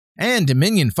And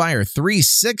Dominion Fire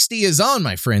 360 is on,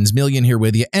 my friends. Million here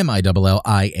with you,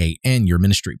 MILLIAN, your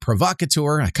ministry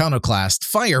provocateur, iconoclast,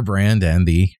 firebrand, and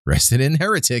the resident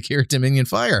heretic here at Dominion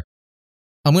Fire.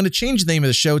 I'm going to change the name of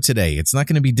the show today. It's not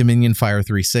going to be Dominion Fire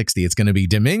 360. It's going to be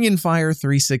Dominion Fire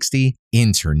 360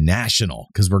 International,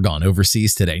 because we're gone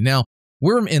overseas today. Now,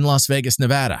 we're in Las Vegas,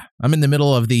 Nevada. I'm in the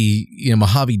middle of the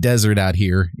Mojave Desert out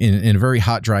here in a very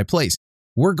hot, dry place.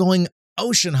 We're going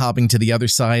ocean hopping to the other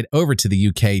side, over to the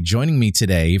UK. Joining me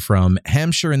today from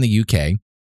Hampshire in the UK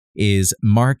is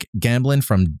Mark Gamblin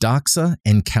from Doxa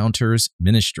Encounters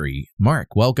Ministry.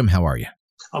 Mark, welcome. How are you?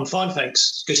 I'm fine,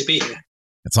 thanks. Good to be here.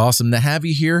 It's awesome to have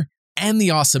you here, and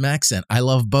the awesome accent. I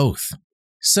love both.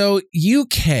 So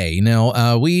UK,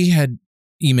 now we had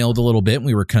emailed a little bit.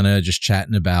 We were kind of just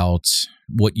chatting about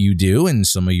what you do and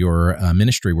some of your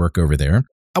ministry work over there.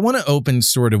 I want to open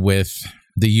sort of with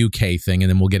the UK thing, and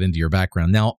then we'll get into your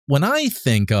background. Now, when I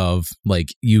think of like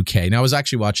UK, now I was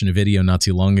actually watching a video not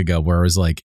too long ago where I was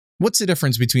like, what's the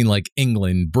difference between like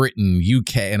England, Britain,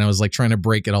 UK? And I was like trying to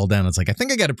break it all down. It's like, I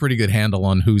think I got a pretty good handle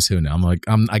on who's who now. I'm like,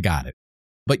 I got it.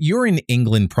 But you're in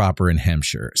England proper in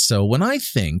Hampshire. So when I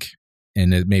think,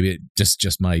 and maybe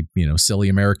just my, silly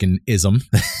Americanism,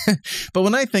 but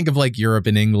when I think of like Europe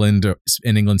and England,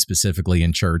 in England specifically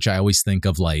in church, I always think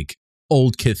of like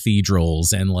old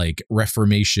cathedrals and like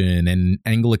Reformation and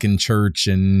Anglican Church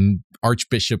and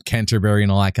Archbishop Canterbury and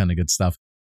all that kind of good stuff.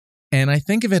 And I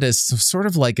think of it as sort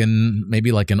of like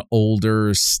maybe like an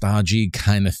older, stodgy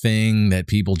kind of thing that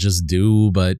people just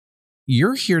do. But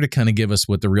you're here to kind of give us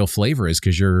what the real flavor is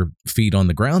because you're feet on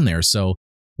the ground there. So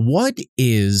what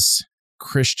is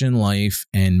Christian life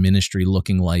and ministry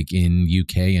looking like in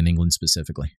UK and England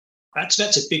specifically? That's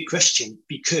a big question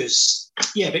because,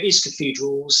 there is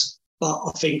cathedrals. But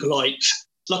I think like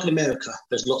in America,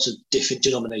 there's lots of different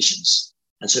denominations.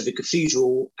 And so the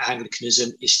cathedral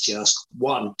Anglicanism is just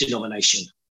one denomination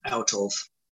out of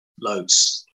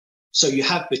loads. So you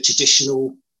have the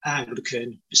traditional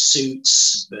Anglican, the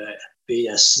suits,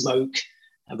 the smoke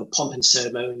and the pomp and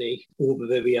ceremony, all the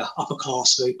very upper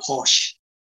class, very posh,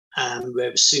 and wear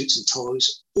the suits and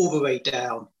ties, all the way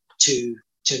down to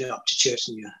turning up to church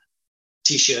in your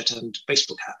T-shirt and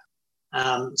baseball cap.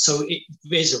 So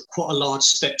there's quite a large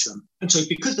spectrum. And so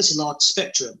because there's a large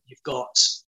spectrum, you've got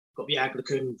the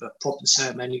Anglican, the pomp and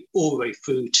ceremony, all the way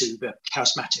through to the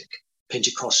charismatic,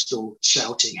 Pentecostal,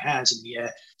 shouting, hands in the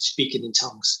air, speaking in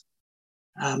tongues.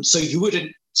 So you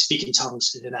wouldn't speak in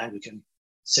tongues in an Anglican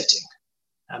setting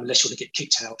unless you want to get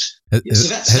kicked out.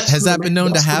 So has that been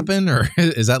known to happen, or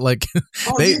is that like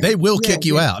they will kick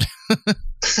you out?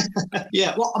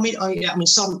 Yeah, well, I mean,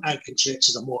 some Anglican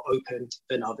churches are more open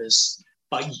than others,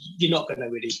 but you're not going to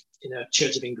really,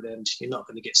 Church of England, you're not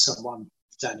going to get someone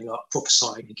standing up,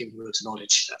 prophesying and giving words of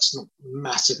knowledge. That's not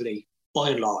massively, by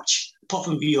and large, apart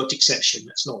from the odd exception,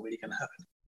 that's not really going to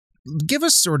happen. Give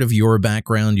us sort of your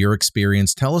background, your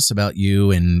experience. Tell us about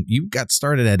you, and you got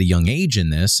started at a young age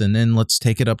in this, and then let's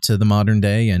take it up to the modern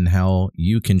day and how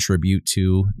you contribute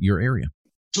to your area.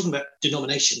 Talking about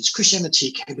denominations,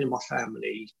 Christianity came in my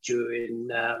family during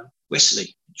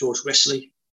George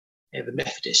Wesley, the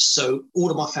Methodists. So all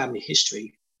of my family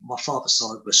history, my father's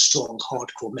side were strong,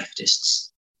 hardcore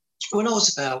Methodists. When I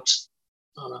was about,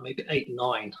 maybe 8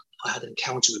 or 9, I had an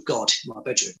encounter with God in my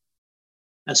bedroom.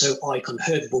 And so I kind of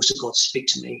heard the voice of God speak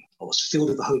to me. I was filled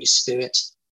with the Holy Spirit.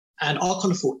 And I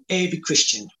kind of thought every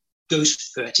Christian goes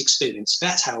through that experience.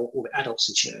 That's how all the adults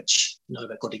in church know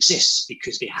that God exists,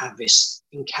 because they have this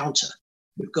encounter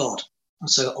with God. And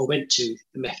so I went to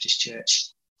the Methodist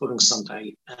church following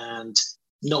Sunday, and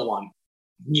no one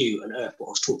knew on earth what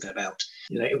I was talking about.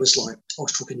 It was like I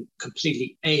was talking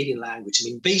completely alien language. I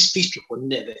mean, these people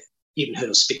never even heard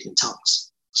of speaking in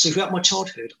tongues. So throughout my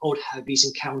childhood, I would have these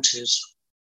encounters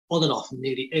on and off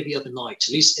nearly every other night,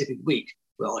 at least every week,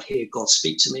 where I'd hear God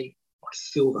speak to me. I'd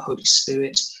feel the Holy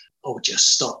Spirit. I would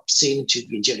just start seeing into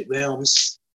the angelic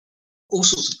realms, all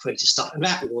sorts of crazy stuff. And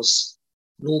that was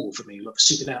normal for me. Like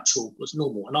supernatural was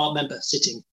normal. And I remember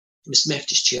sitting in this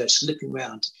Methodist church, looking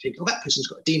around, thinking, that person's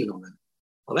got a demon on them.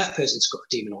 Or that person's got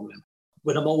a demon on them.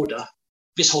 When I'm older,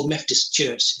 this whole Methodist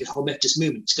church, this whole Methodist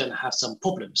movement is going to have some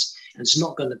problems. And it's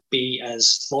not going to be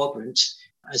as vibrant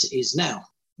as it is now.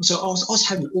 And so I was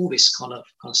having all this kind of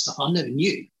stuff. I never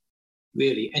knew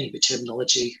really any of the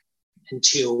terminology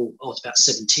until I was about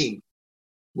 17,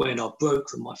 when I broke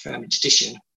from my family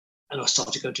tradition and I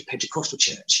started to go to Pentecostal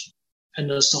church.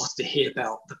 And I started to hear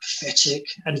about the prophetic.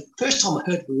 And the first time I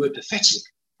heard the word prophetic,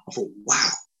 I thought, wow,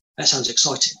 that sounds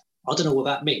exciting. I don't know what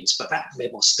that means, but that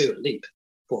made my spirit leap.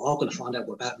 Well, I'm going to find out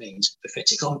what that means,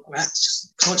 prophetic. That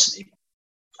just excites me.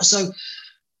 So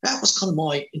That was kind of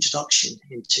my introduction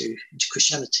into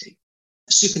Christianity.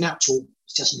 Supernatural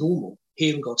was just normal.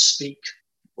 Hearing God speak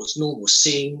was normal.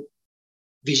 Seeing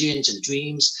visions and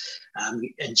dreams,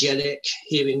 angelic,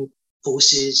 hearing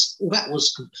voices, all that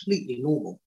was completely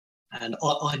normal. And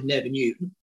I never knew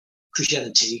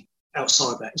Christianity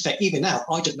outside that. In fact, even now,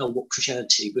 I don't know what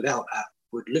Christianity without that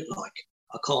would look like.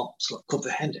 I can't sort of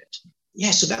comprehend it.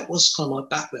 Yeah, so that was kind of my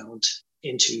background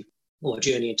into my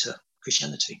journey into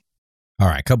Christianity. All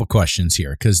right, couple questions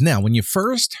here. Because now, when you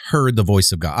first heard the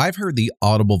voice of God, I've heard the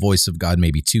audible voice of God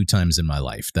maybe 2 times in my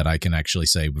life that I can actually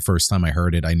say the first time I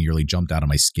heard it, I nearly jumped out of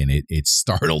my skin. It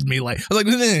startled me. I was like,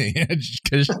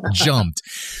 just jumped.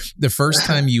 The first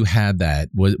time you had that,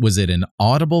 was it an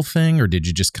audible thing, or did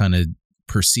you just kind of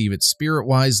perceive it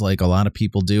spirit-wise like a lot of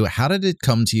people do? How did it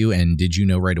come to you, and did you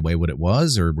know right away what it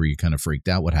was, or were you kind of freaked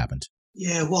out? What happened?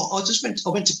 Yeah, well, I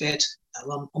went to bed.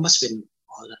 I must have been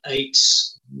 8,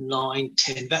 9,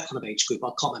 10, that kind of age group. I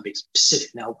can't remember specific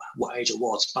now what age it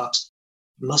was, but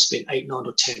it must have been 8, 9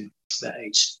 or 10, that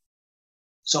age.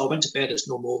 So I went to bed as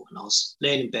normal, and I was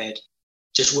laying in bed,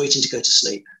 just waiting to go to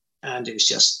sleep. And it was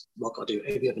just like I do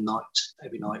every night.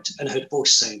 And I heard a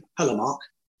voice saying, "Hello, Mark."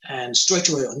 And straight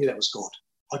away I knew that was God.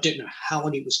 I didn't know how I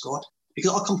knew it was God,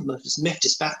 because I come from a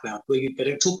Methodist background where they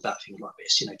don't talk about things like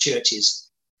this.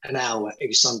 Churches, an hour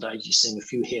every Sunday, you sing a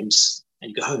few hymns and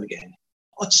you go home again.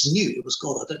 I just knew it was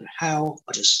God. I don't know how.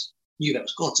 I just knew that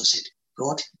was God. So I said,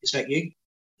 "God, is that you?"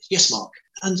 "Yes, Mark."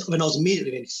 And when I was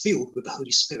immediately then filled with the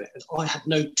Holy Spirit, and I had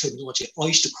no terminology. I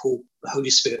used to call the Holy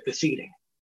Spirit the feeling.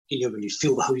 When you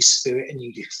feel the Holy Spirit and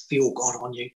you feel God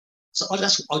on you. So I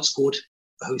just called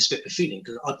the Holy Spirit the feeling,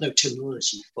 because I had no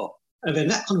terminology for. And then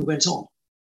that kind of went on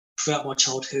throughout my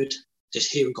childhood,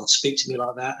 just hearing God speak to me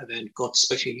like that. And then God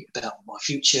spoke to me about my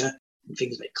future and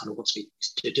things that He kind of wants me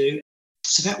to do.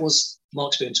 So that was my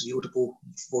experience of the audible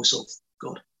voice of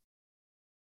God.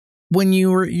 When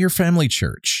you were at your family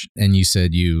church and you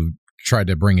said you tried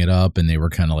to bring it up and they were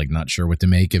kind of like not sure what to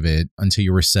make of it until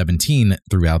you were 17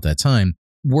 throughout that time,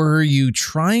 were you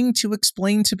trying to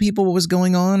explain to people what was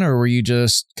going on, or were you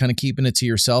just kind of keeping it to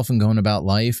yourself and going about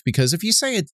life? Because if you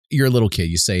say it, you're a little kid,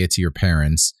 you say it to your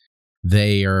parents,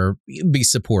 they are be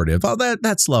supportive. "Oh,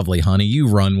 that's lovely, honey. You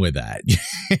run with that."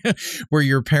 Were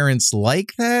your parents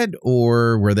like that,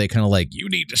 or were they kind of like, "You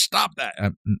need to stop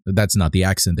that"? That's not the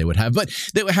accent they would have, but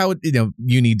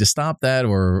you need to stop that,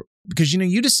 or because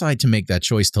you decide to make that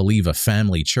choice to leave a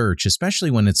family church, especially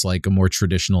when it's like a more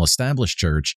traditional established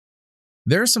church.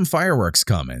 There's some fireworks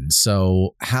coming.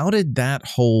 So how did that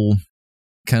whole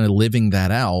kind of living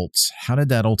that out, how did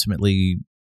that ultimately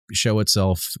show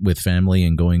itself with family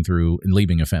and going through and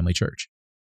leaving a family church?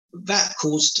 That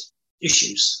caused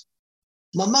issues.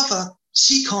 My mother,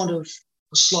 she kind of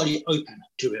was slightly open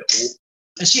to it all.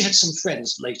 And she had some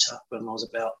friends later when I was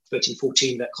about 13,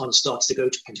 14 that kind of started to go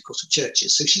to Pentecostal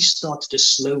churches. So she started to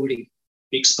slowly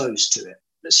be exposed to it.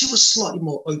 But she was slightly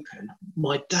more open.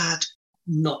 My dad,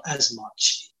 not as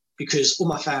much, because all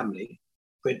my family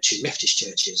went to Methodist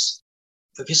churches.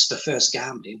 But this is the first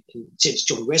gambling since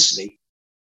John Wesley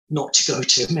not to go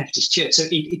to a Methodist church. So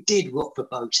it did rock the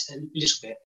boat a little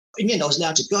bit. In the end, I was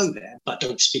allowed to go there, but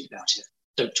don't speak about it.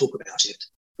 Don't talk about it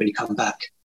when you come back.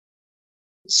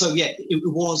 So yeah, it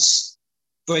was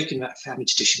breaking that family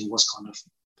tradition was kind of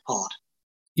hard.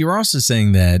 You were also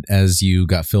saying that as you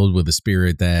got filled with the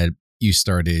Spirit that you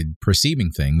started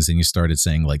perceiving things and you started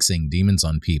saying like seeing demons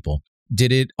on people.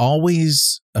 Did it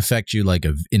always affect you like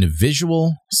in a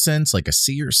visual sense, like a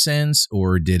seer sense,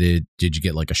 or did you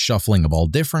get like a shuffling of all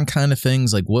different kind of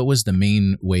things? Like what was the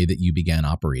main way that you began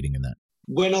operating in that?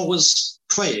 When I was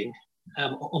praying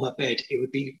on my bed, it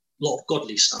would be a lot of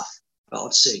godly stuff that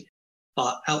I'd see.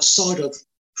 But outside of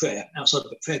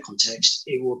the prayer context,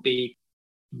 it would be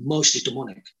mostly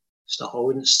demonic stuff. I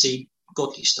wouldn't see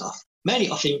godly stuff.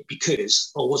 Mainly, I think,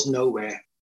 because I was nowhere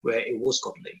where it was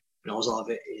godly. I was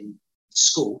either in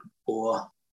school or,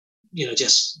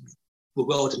 just the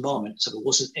world environment. So there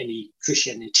wasn't any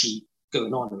Christianity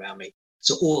going on around me.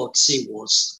 So all I'd see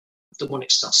was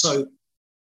demonic stuff. So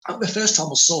the first time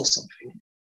I saw something,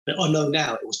 I know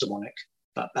now it was demonic,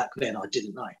 but back then I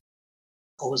didn't know.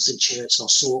 I was in church and I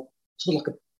saw sort of like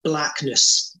a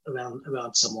blackness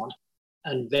around someone.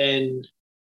 And then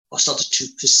I started to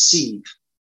perceive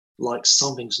like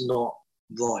something's not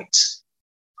right.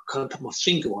 I can't put my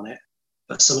finger on it,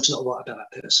 but something's not right about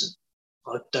that person.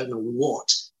 I don't know what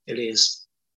it is,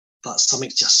 but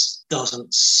something just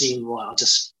doesn't seem right. It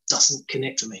just doesn't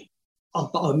connect with me.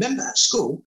 But I remember at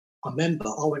school, I went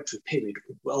through a period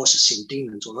where I was just seeing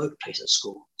demons all over the place at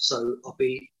school. So I'd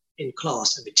be in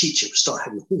class and the teacher would start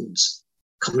having horns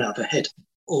coming out of her head.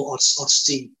 Or I'd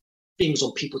see things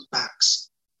on people's backs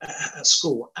at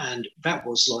school. And that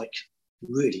was like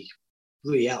really,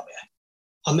 really out there.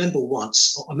 I remember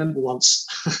once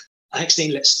I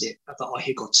accidentally let slip that I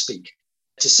hear God speak.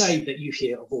 To say that you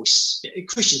hear a voice,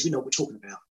 Christians, we know what we're talking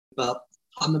about. But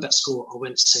I remember at school, I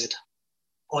went and said,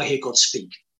 I hear God speak.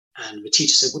 And the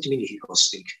teacher said, what do you mean you hear God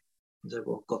speak? I said,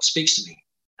 well, God speaks to me.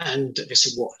 And they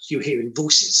said, what? You're hearing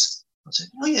voices? I said,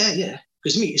 oh, yeah.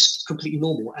 Because to me, it's completely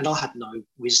normal. And I had no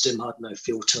wisdom, I had no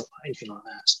filter, anything like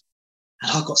that.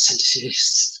 And I got sent to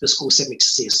the school, sent me to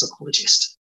see a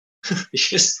psychologist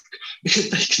because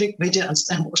they didn't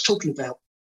understand what I was talking about.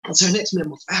 And so next minute,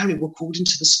 my family were called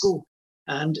into the school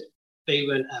and they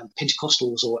weren't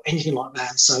Pentecostals or anything like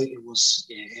that. So it was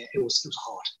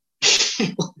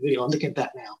hard. Really, I look at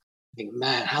that now. I think,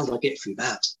 man, how did I get through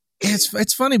that?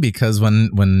 It's funny because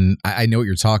when I know what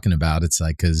you're talking about, it's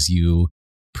like because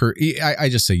I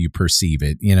just say you perceive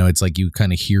it. It's like you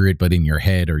kind of hear it, but in your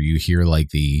head, or you hear like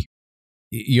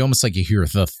you almost like you hear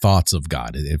the thoughts of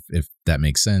God, if that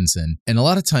makes sense. And a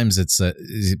lot of times it's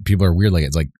people are weird. Like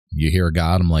it's like you hear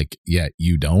God. I'm like, yeah,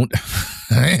 you don't,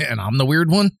 and I'm the weird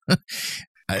one.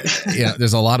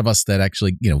 There's a lot of us that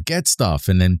actually get stuff,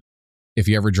 and then if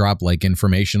you ever drop like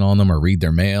information on them or read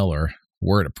their mail or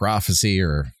word of prophecy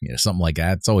or something like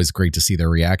that, it's always great to see their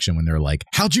reaction when they're like,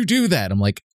 how'd you do that? I'm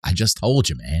like, I just told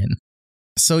you, man.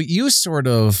 So you sort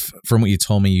of, from what you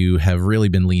told me, you have really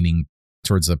been leaning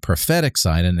towards the prophetic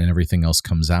side, and then everything else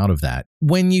comes out of that.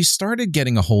 When you started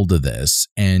getting a hold of this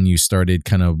and you started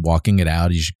kind of walking it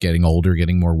out as you're getting older,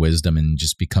 getting more wisdom and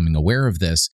just becoming aware of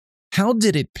this, how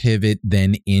did it pivot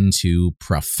then into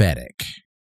prophetic?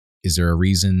 Is there a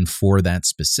reason for that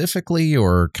specifically,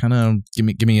 or kind of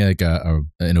give me like an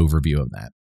overview of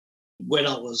that? When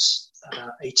I was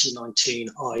 18, 19,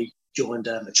 I joined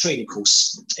a training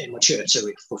course in my church. So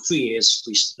for 3 years,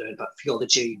 we learned about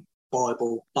theology,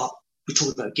 Bible, but we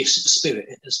talked about gifts of the Spirit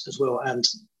as well. And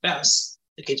that was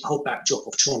against the whole backdrop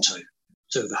of Toronto.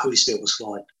 So the Holy Spirit was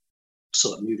like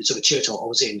sort of moving. So the church I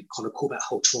was in kind of called that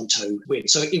whole Toronto win.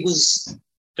 So it was,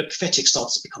 the prophetic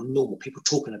started to become normal. People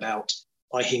talking about,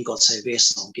 I hear God say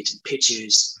this, I'm getting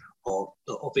pictures of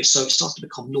this. So it started to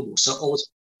become normal. So I was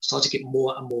started to get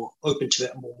more and more open to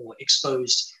it and more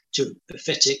exposed to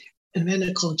prophetic. And then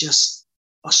it kind of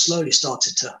I slowly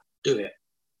started to do it.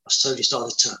 I slowly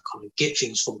started to kind of get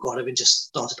things from God. I then just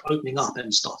started opening up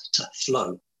and started to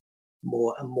flow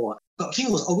more and more. But the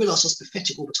thing was, I realized I was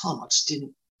prophetic all the time. I just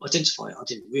didn't identify it. I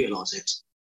didn't realize it.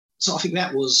 So I think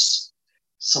that was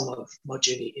some of my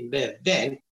journey in there.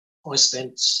 Then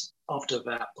after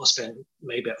that, I spent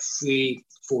maybe about 3-4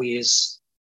 years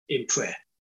in prayer.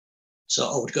 So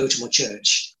I would go to my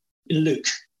church. In Luke,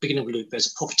 beginning of Luke, there's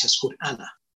a prophetess called Anna.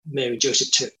 Mary and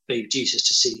Joseph took baby Jesus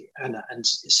to see Anna, and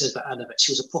it says about Anna that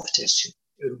she was a prophetess,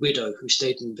 a widow who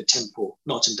stayed in the temple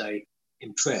night and day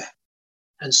in prayer.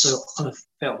 And so I kind of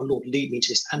felt the Lord lead me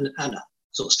to this Anna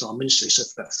sort of style ministry. So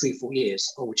for about 3-4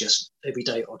 years, I would just, every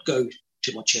day I'd go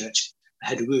to my church. I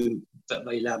had a room that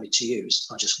they allowed me to use.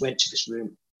 I just went to this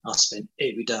room. I spent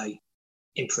every day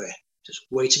in prayer, just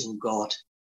waiting on God,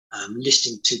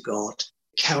 listening to God,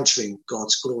 encountering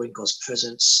God's glory, God's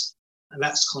presence. And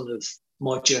that's kind of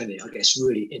my journey, I guess,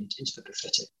 really into the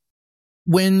prophetic.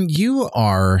 When you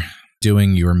are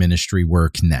doing your ministry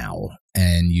work now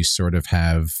and you sort of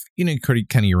have, kind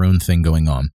of your own thing going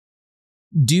on,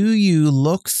 do you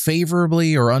look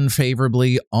favorably or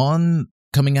unfavorably on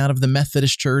coming out of the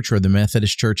Methodist Church or the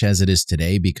Methodist Church as it is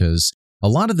today? Because a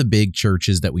lot of the big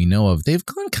churches that we know of, they've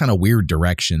gone kind of weird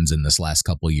directions in this last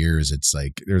couple of years. It's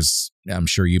like I'm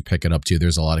sure you pick it up too.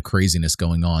 There's a lot of craziness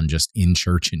going on just in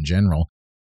church in general.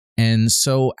 And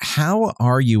so how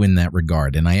are you in that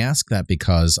regard? And I ask that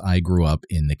because I grew up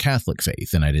in the Catholic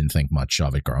faith and I didn't think much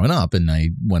of it growing up, and I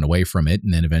went away from it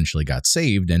and then eventually got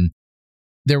saved. And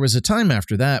there was a time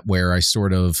after that where I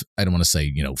sort of, I don't want to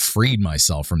say, freed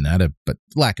myself from that, but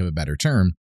lack of a better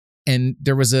term. And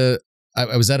there was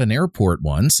I was at an airport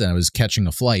once and I was catching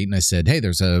a flight and I said, hey,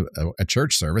 there's a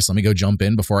church service. Let me go jump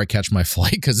in before I catch my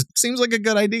flight because it seems like a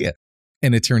good idea.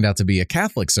 And it turned out to be a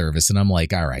Catholic service. And I'm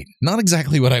like, all right, not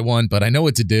exactly what I want, but I know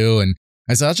what to do. And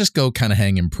I said, I'll just go kind of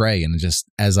hang and pray. And just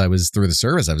as I was through the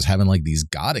service, I was having like these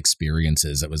God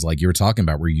experiences. It was like you were talking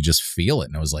about where you just feel it.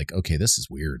 And I was like, okay, this is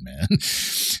weird, man.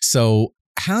 So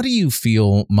how do you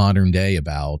feel modern day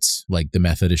about like the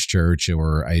Methodist Church,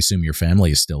 or I assume your family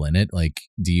is still in it? Like,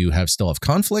 do you still have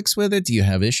conflicts with it? Do you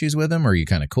have issues with them? Are you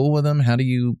kind of cool with them? How do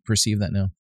you perceive that now?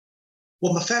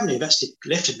 Well, my family have actually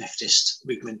left the Methodist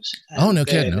movement. Oh, no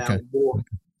kidding. Okay.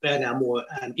 They're now more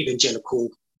evangelical,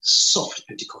 soft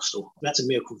Pentecostal. That's a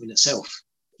miracle in itself.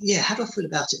 Yeah, how do I feel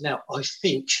about it now? I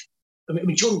think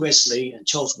John Wesley and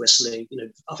Charles Wesley,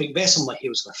 I think they're some of my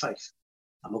heroes of my faith.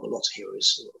 I've got lots of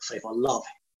heroes of faith. I love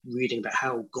reading about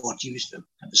how God used them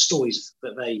and the stories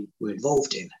that they were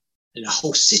involved in. And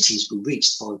whole cities were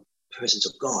reached by the presence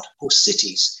of God. Whole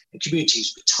cities and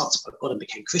communities were touched by God and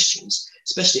became Christians,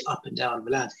 especially up and down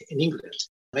the land in England.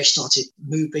 They started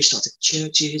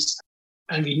churches,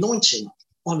 and the anointing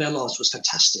on their lives was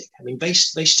fantastic. They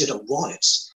stood up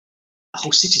riots.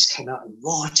 Whole cities came out and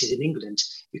rioted in England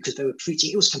because they were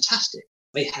preaching. It was fantastic.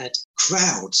 They had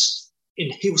crowds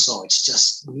in hillsides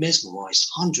just mesmerized,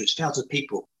 hundreds, thousands of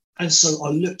people. And so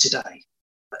I look today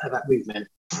at that movement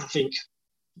and I think,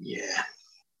 yeah.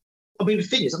 The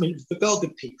thing is, there are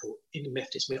good people in the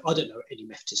Methodists. I don't know any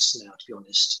Methodists now, to be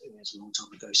honest. It's a long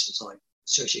time ago since I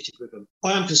associated with them.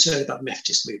 I am concerned about the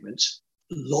Methodist movement.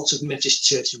 Lots of Methodist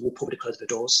churches will probably close their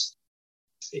doors.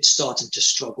 It's starting to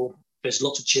struggle. There's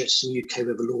lots of churches in the UK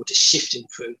where the Lord is shifting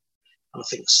through. And I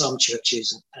think some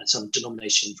churches and some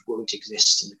denominations won't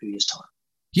exist in a few years' time.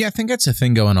 Yeah, I think that's a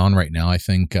thing going on right now. I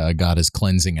think God is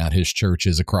cleansing out his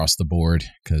churches across the board,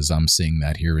 because I'm seeing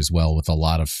that here as well with a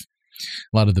lot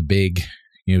of the big,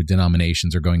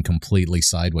 denominations are going completely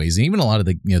sideways. Even a lot of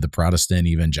the Protestant,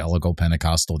 evangelical,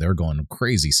 Pentecostal, they're going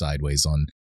crazy sideways on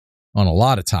a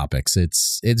lot of topics.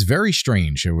 It's very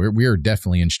strange. We are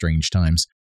definitely in strange times.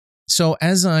 So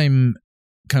as I'm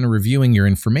kind of reviewing your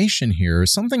information here,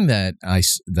 something that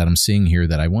I'm seeing here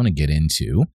that I want to get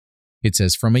into. It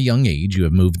says, from a young age, you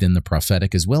have moved in the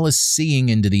prophetic as well as seeing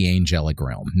into the angelic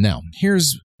realm. Now,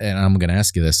 and I'm going to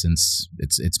ask you this since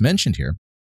it's mentioned here.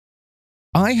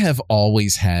 I have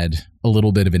always had a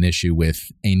little bit of an issue with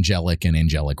angelic and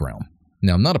angelic realm.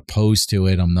 Now, I'm not opposed to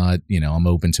it. I'm not, I'm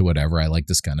open to whatever. I like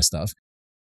this kind of stuff.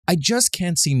 I just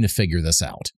can't seem to figure this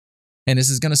out. And this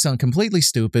is going to sound completely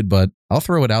stupid, but I'll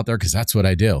throw it out there because that's what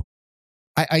I do.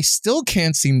 I still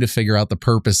can't seem to figure out the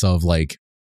purpose of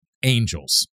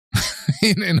angels.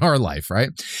 in our life, right?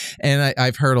 And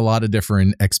I've heard a lot of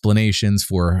different explanations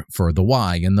for the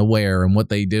why and the where and what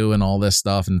they do and all this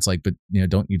stuff. And it's but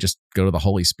don't you just go to the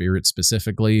Holy Spirit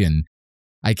specifically? And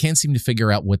I can't seem to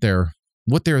figure out what they're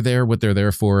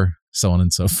there for, so on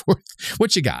and so forth.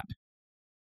 What you got?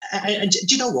 And do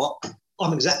you know what?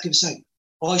 I'm exactly the same.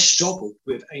 I struggle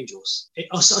with angels.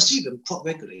 I see them quite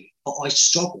regularly, but I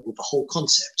struggle with the whole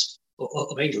concept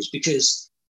of angels because,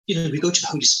 we go to the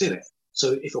Holy Spirit.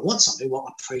 So if I want something,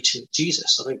 I pray to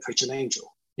Jesus. I don't pray to an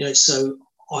angel. So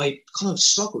I kind of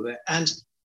struggle with it. And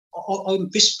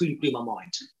this really blew my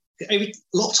mind. A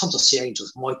lot of times I see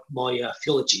angels, my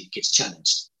theology gets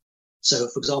challenged. So,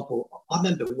 for example, I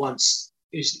remember once,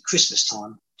 it was Christmas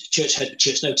time, the church had the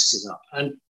church notices up.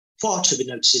 And prior to the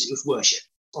notices, it was worship.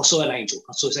 I saw an angel.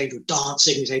 I saw this angel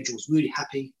dancing. This angel was really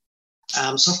happy.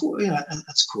 So I thought,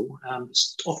 that's cool.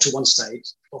 It's off to one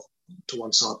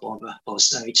side by the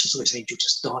stage. I saw this angel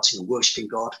just dancing and worshipping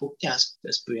God. Well, yeah,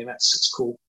 that's brilliant. That's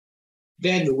cool.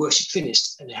 Then the worship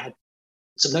finished and they had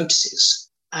some notices.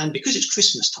 And because it's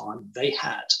Christmas time, they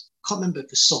had, I can't remember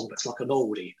the song, but it's like an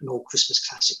old Christmas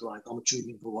classic, like I'm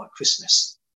Dreaming of a White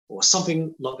Christmas, or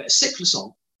something like that, a secular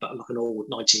song, but like an old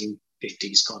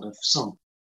 1950s kind of song.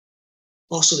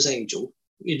 I saw this angel.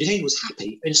 The angel was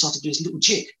happy and started to do this little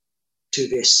jig to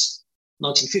this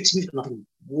 1950s music. And I think,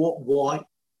 why?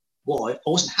 I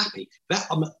wasn't happy.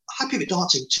 I'm happy with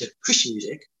dancing to Christian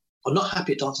music. I'm not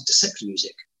happy at dancing to secular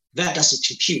music. That doesn't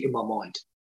compute in my mind.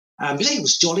 The angel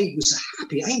was jolly. He was a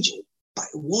happy angel. But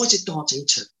why is it dancing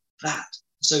to that?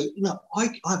 So, I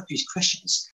have these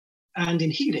questions. And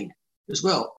in healing as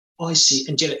well, I see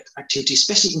angelic activity,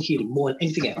 especially in healing, more than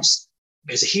anything else.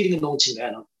 There's a healing anointing there,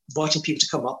 and I'm inviting people to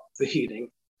come up for healing.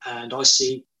 And I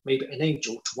see maybe an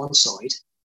angel to one side.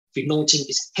 The anointing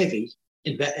is heavy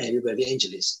in that area where the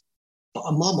angel is. But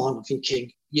in my mind, I'm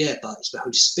thinking, yeah, but it's the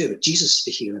Holy Spirit. Jesus is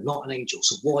the healer, not an angel.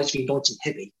 So why is the anointing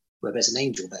heavy where there's an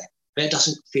angel there? That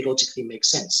doesn't theologically make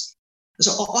sense. And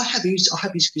so I have these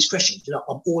questions.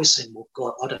 I'm always saying, well,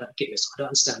 God, I don't get this. I don't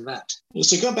understand that.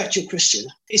 So going back to your question,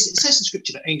 it says in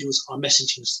Scripture that angels are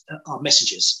messengers,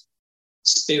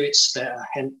 spirits that are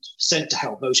sent to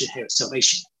help those who inherit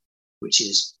salvation, which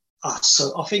is us.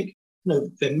 So I think,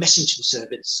 they're messaging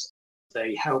servants.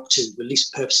 They help to release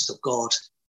the purposes of God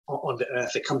on the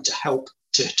earth. They come to help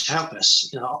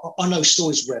us. I know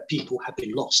stories where people have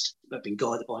been lost, have been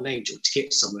guided by an angel to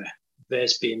get somewhere.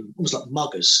 There's been almost like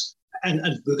muggers, and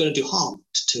we're going to do harm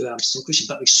to some Christians,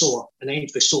 but they saw an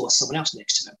angel, they saw someone else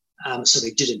next to them, so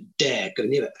they didn't dare go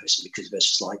near that person because there's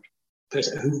just like a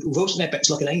person who wasn't there, but it's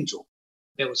like an angel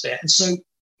that was there. And so,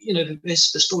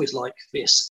 there's the stories like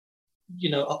this.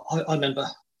 I remember,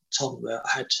 Tom, where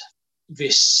I had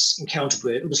this encounter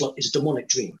where it was like it's a demonic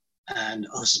dream. And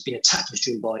I was being attacked in this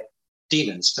dream by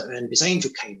demons, but then this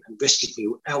angel came and rescued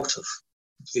me out of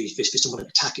this demonic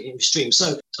attack in the stream.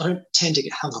 So I don't tend to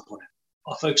get hung up on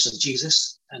it. I focus on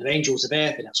Jesus, and the angels are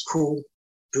there, and that's cool,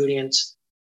 brilliant.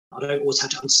 I don't always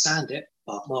have to understand it,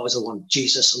 but my eyes are on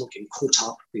Jesus. I'm not getting caught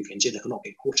up with the angelic. I'm not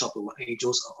getting caught up with what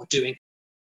angels are doing.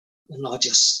 And I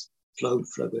just flow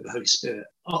with the Holy Spirit.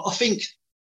 I think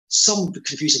some of the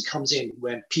confusion comes in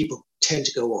when people tend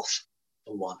to go off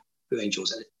on one with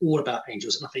angels, and it's all about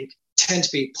angels. And I think tend to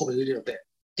be probably a little bit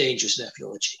dangerous in their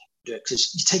theology,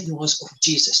 because you're taking your eyes off of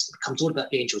Jesus. It becomes all about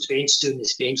the angels. The angels are doing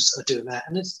this, the angels are doing that.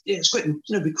 And it's great,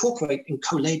 we cooperate and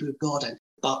co-labor with God.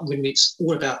 But when it's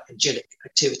all about angelic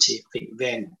activity, I think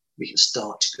then we can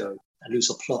start to go and lose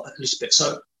our plot a little bit.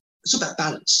 So it's all about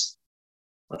balance.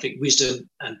 I think wisdom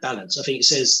and balance. I think it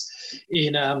says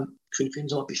in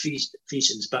Corinthians or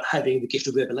Ephesians about having the gift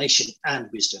of revelation and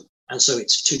wisdom. And so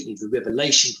it's to need the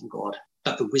revelation from God,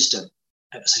 but the wisdom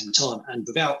at the same time. And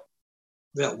without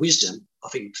wisdom, I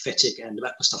think prophetic and that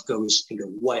kind of stuff can go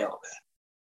way out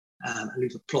there. And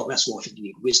lose the plot. That's why I think you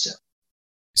need wisdom.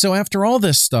 So after all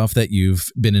this stuff that you've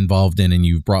been involved in and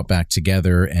you've brought back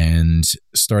together and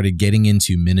started getting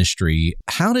into ministry,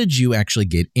 how did you actually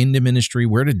get into ministry?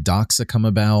 Where did Doxa come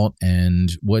about?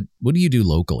 And what do you do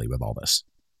locally with all this?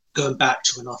 Going back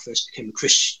to when I first became a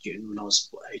Christian, when I was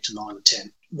 8 or 9 or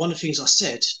 10, one of the things I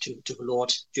said to the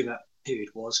Lord during that period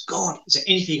was, God, is there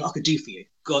anything I could do for you?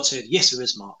 God said, yes, there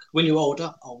is, Mark. When you're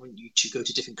older, I want you to go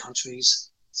to different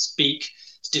countries, speak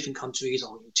to different countries. I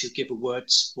want you to give a word,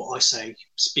 what I say,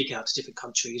 speak out to different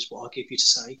countries, what I give you to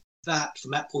say. That,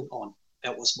 from that point on,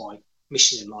 that was my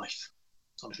mission in life.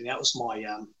 So I think that was my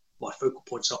focal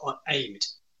point. So I aimed,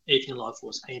 everything in life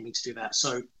was aiming to do that.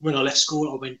 So when I left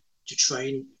school, I went to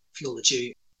train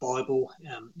theology, Bible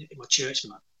in my church,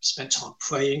 and I spent time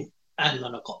praying. And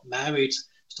then I got married,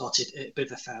 started a bit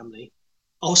of a family.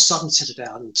 I was suddenly settled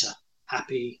down into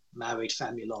happy, married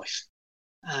family life.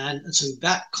 And so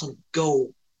that kind of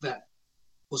goal that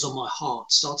was on my heart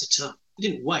it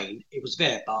didn't wane, it was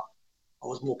there, but I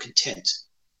was more content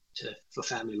for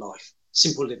family life,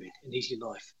 simple living, an easy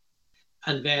life.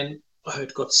 And then I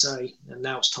heard God say, and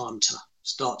now it's time to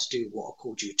start to do what I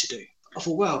called you to do. I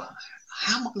thought, well,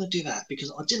 how am I going to do that?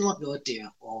 Because I didn't like the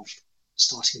idea of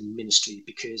starting a ministry,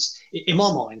 because in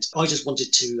my mind, I just wanted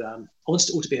it all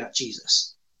to be about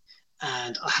Jesus.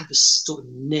 And I had this sort of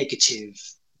negative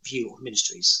view of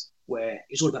ministries where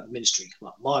it's all about the ministry,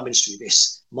 like my ministry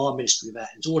this, my ministry that,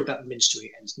 and it's all about the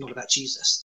ministry and it's not about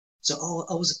Jesus. So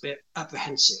I was a bit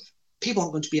apprehensive. People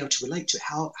aren't going to be able to relate to it.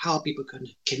 How are people going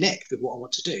to connect with what I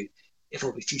want to do if I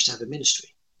refuse to have a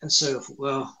ministry? And so I thought,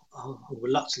 well, I'll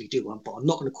reluctantly do one, but I'm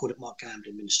not going to call it Mark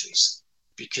Gamblin Ministries,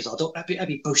 because I'd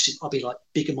be boasting, I'd be like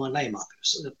bigging my name up.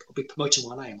 So I'll be promoting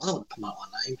my name. I don't want to promote my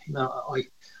name.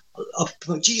 I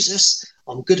promote Jesus.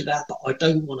 I'm good at that, but I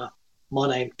don't want my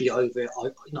name to be over it. I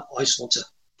just want to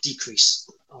decrease.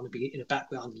 I want to be in the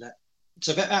background.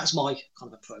 So that's my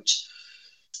kind of approach.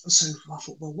 And so I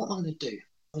thought, well, what am I going to do?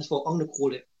 And I thought, I'm going to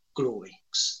call it glory.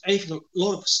 A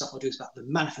lot of stuff I do is about the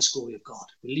manifest glory of God,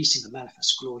 releasing the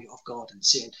manifest glory of God and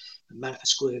seeing the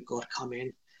manifest glory of God come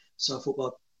in. So I thought,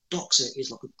 well, doxa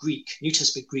is like a New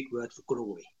Testament Greek word for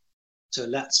glory. So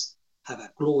let's have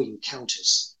our glory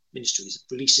encounters, ministries,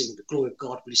 releasing the glory of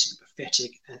God, releasing the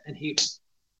prophetic and healing.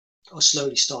 I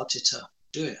slowly started to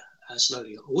do it.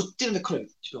 Slowly. I didn't have a clue,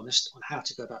 to be honest, on how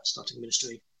to go about starting a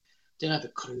ministry. Didn't have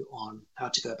a clue on how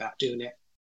to go about doing it.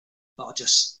 But I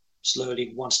just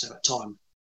slowly, one step at a time.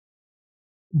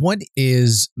 What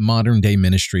is modern day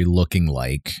ministry looking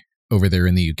like over there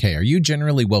in the UK? Are you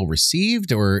generally well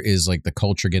received, or is like the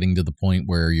culture getting to the point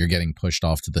where you're getting pushed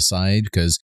off to the side?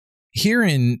 Because here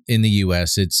in the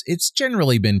US, it's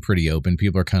generally been pretty open.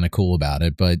 People are kind of cool about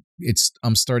it, but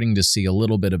I'm starting to see a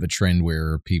little bit of a trend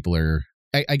where people are,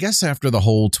 I guess after the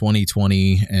whole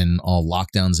 2020 and all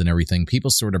lockdowns and everything,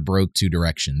 people sort of broke two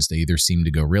directions. They either seemed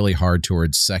to go really hard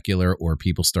towards secular, or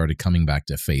people started coming back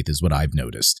to faith, is what I've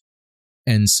noticed.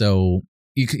 And so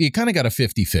you kind of got a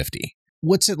 50-50.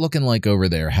 What's it looking like over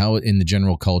there? How, in the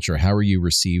general culture, how are you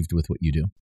received with what you do?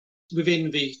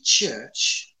 Within the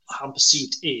church, how I'm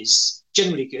perceived is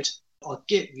generally good. I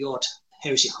get the odd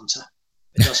heresy hunter.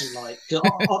 It doesn't like the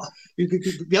other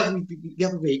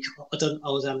week. I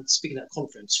was speaking at a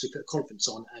conference. We put a conference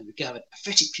on, and we gathered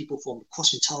prophetic people from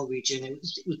across the entire region, and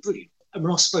it was brilliant. And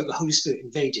when I spoke, the Holy Spirit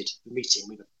invaded the meeting.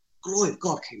 The glory of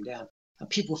God came down, and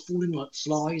people were falling like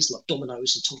flies, like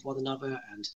dominoes, on top of one another,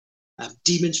 and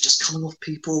demons were just coming off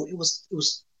people. It was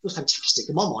fantastic.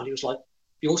 In my mind, it was like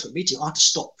the ultimate meeting. I had to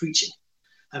stop preaching.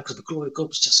 And because the glory of God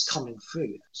was just coming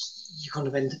through, you kind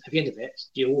of end, at the end of it,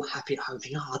 you're all happy at home,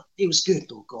 thinking, it was good,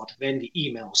 Lord God. Then the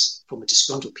emails from the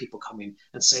disgruntled people come in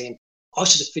and saying, I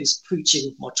should have finished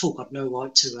preaching my talk. I've no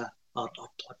right to, I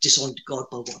dishonored God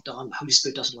by what I've done. The Holy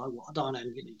Spirit doesn't like what I've done.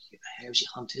 And, you get the heresy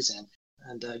hunters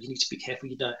and you need to be careful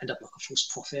you don't end up like a false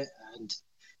prophet. And,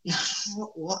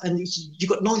 what? And you've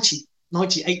got 98%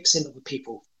 of the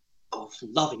people of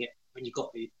loving it when you've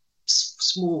got the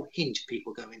small hinge of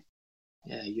people going,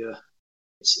 yeah,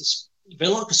 it's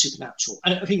very like a supernatural.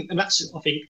 And I think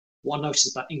what I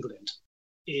noticed about England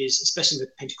is, especially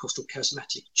with Pentecostal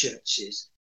charismatic churches,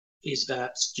 is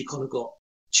that you kind of got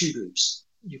two groups.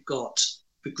 You've got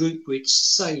the group which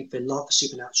say they love the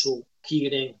supernatural,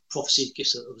 healing, prophecy,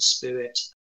 gifts of the Spirit,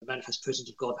 the manifest presence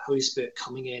of God, the Holy Spirit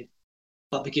coming in,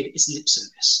 but they give it its lip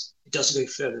service. It doesn't go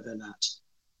further than that.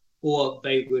 Or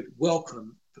they would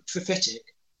welcome the prophetic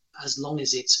as long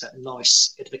as it's that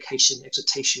nice edification,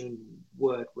 exhortation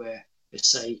word where they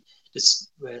say,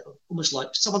 where almost like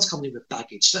someone's coming in with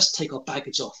baggage. Let's take our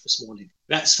baggage off this morning.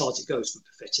 That's as far as it goes with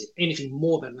prophetic. Anything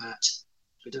more than that,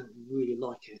 we don't really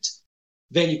like it.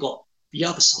 Then you've got the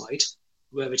other side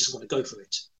where we just want to go for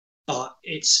it. But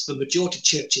it's the majority of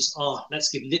churches let's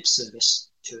give lip service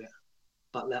to it,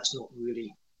 but let's not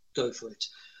really go for it.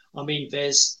 I mean,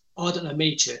 I don't know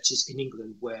many churches in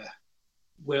England where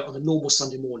on a normal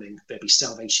Sunday morning, there'd be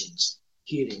salvations,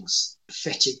 healings,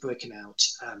 prophetic breaking out,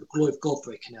 the glory of God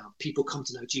breaking out, people come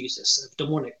to know Jesus,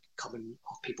 demonic coming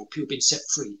off people being set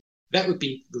free. That would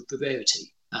be the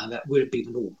rarity, and that wouldn't be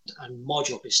the norm. And my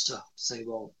job is to say,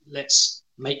 well, let's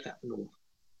make that the norm.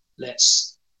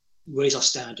 Let's raise our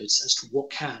standards as to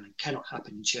what can and cannot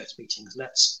happen in church meetings.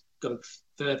 Let's go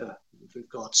further with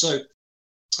God. So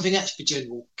I think that's the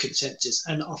general consensus.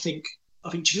 And I think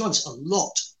to be honest, a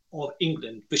lot of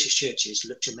England, British churches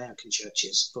look to American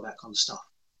churches for that kind of stuff.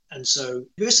 And so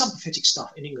there is some prophetic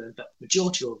stuff in England, but the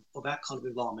majority of that kind of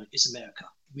environment is America.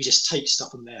 We just take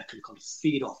stuff from America and kind of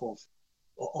feed off of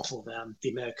the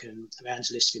American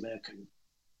evangelists, the American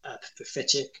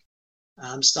prophetic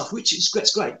stuff, which is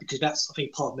great because that's, I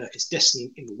think, part of America's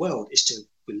destiny in the world is to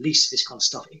release this kind of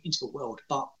stuff into the world.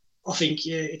 But I think,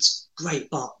 it's great,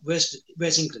 but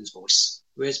where's England's voice?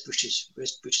 Where's British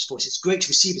voice? It's great to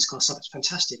receive this kind of stuff. It's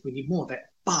fantastic. We need more of it,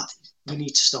 but we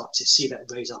need to start to see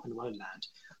that raise up in our own land.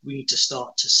 We need to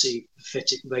start to see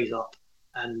prophetic raise up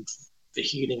and the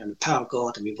healing and the power of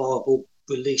God and revival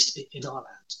released in our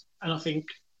land. And I think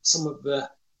some of the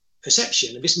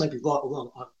perception, and this may be right or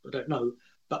wrong, I don't know,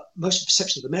 but most of the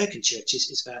perception of American churches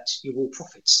is that you're all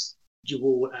prophets. You're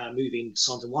all moving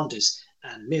signs and wonders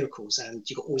and miracles, and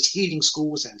you've got all these healing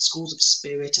schools and schools of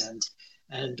spirit and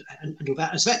all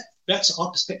that. And so that's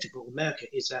our perspective of America,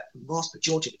 is that the vast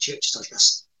majority of the churches are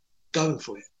just going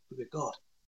for it with God.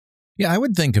 Yeah, I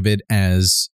would think of it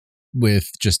as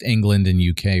with just England and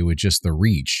UK with just the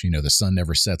reach. The sun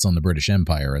never sets on the British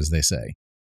Empire, as they say.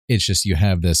 It's just you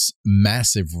have this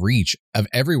massive reach of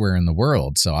everywhere in the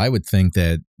world. So I would think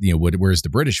that, whereas the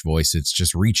British voice, it's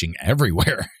just reaching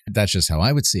everywhere. That's just how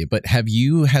I would see it. But have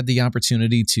you had the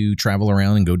opportunity to travel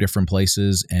around and go different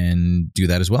places and do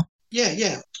that as well?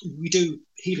 Yeah. We do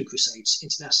healing crusades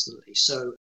internationally.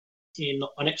 So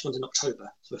our next one's in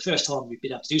October. So the first time we've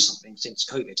been able to do something since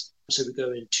COVID. So we're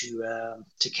going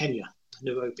to Kenya,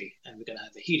 Nairobi, and we're going to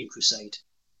have a healing crusade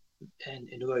in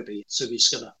Nairobi. So we're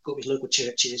just going to go with local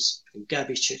churches and gather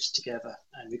these churches together,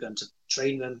 and we're going to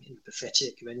train them in the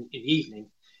prophetic. And then in the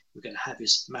evening, we're going to have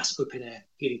this mass open air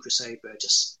healing crusade where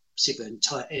just see the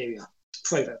entire area,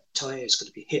 pray that the entire area is going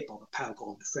to be hit by the power of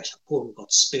God, the fresh outpouring of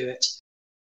God's Spirit.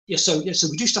 So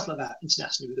we do stuff like that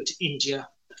internationally. We go to India,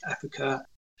 Africa,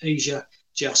 Asia,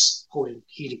 just holding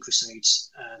healing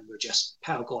crusades, and we're just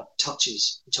power of God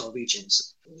touches entire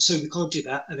regions. So we can't do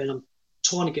that, and then I'm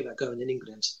trying to get that going in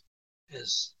England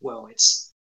as well.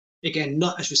 It's, again,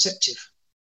 not as receptive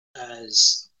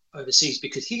as overseas,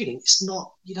 because healing, it's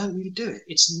not, you don't really do it.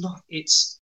 It's not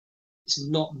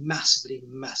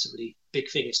massively big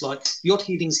thing. It's like the odd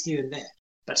healings here and there,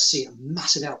 but to see a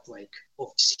massive outbreak of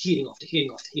just healing after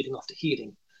healing after healing after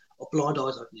healing, of blind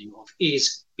eyes opening, of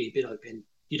ears being open,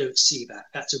 you don't see that.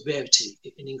 That's a rarity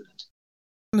in England.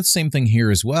 The same thing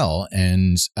here as well.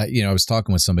 And, I was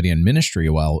talking with somebody in ministry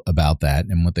a while about that.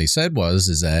 And what they said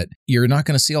is that you're not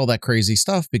going to see all that crazy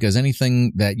stuff, because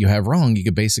anything that you have wrong, you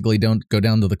could basically don't go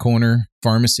down to the corner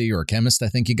pharmacy or chemist, I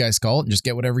think you guys call it, and just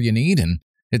get whatever you need. And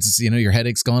it's, your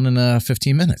headache's gone in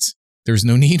 15 minutes. There's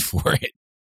no need for it.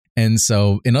 And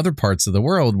so in other parts of the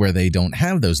world where they don't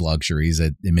have those luxuries,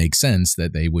 it makes sense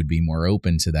that they would be more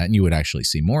open to that, and you would actually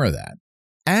see more of that.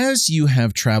 As you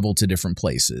have traveled to different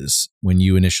places, when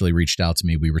you initially reached out to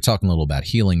me, we were talking a little about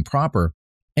healing proper.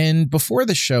 And before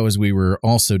the show, as we were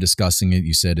also discussing it,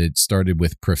 you said it started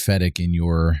with prophetic in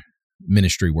your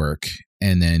ministry work,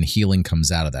 and then healing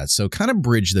comes out of that. So kind of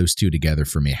bridge those two together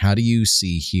for me. How do you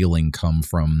see healing come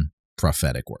from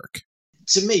prophetic work?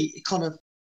 To me, it kind of,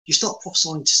 you start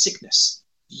prophesying to sickness.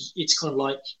 It's kind of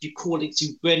like you call it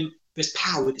to when there's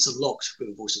power, it's unlocked with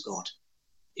the voice of God.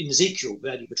 In Ezekiel,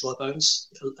 where you were dry bones,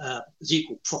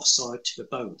 Ezekiel prophesied to the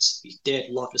bones, these dead,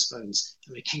 lifeless bones,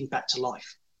 and they came back to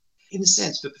life. In a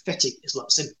sense, the prophetic is like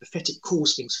saying the prophetic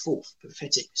calls things forth. The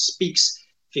prophetic speaks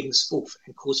things forth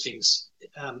and calls things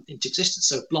into existence.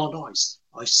 So blind eyes,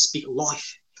 I speak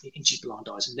life into blind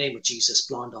eyes. In the name of Jesus,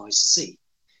 blind eyes see.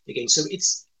 Again, so it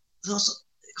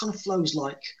kind of flows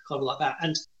like that.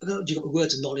 And you've got the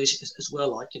words of knowledge as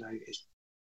well, like,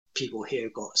 people here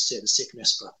have got a certain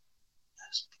sickness for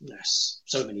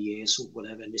so many years or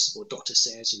whatever, and this is what the doctor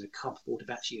says, come forward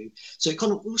about you. So it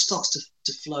kind of all starts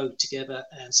to flow together.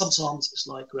 And sometimes it's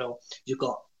like, well, you've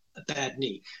got a bad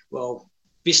knee. Well,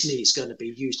 this knee is going to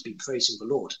be used to be praising the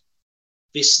Lord.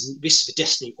 This is the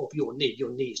destiny of your knee.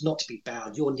 Your knee is not to be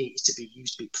bound. Your knee is to be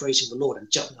used to be praising the Lord and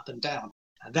jumping up and down.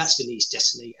 And that's the knee's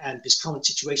destiny. And this current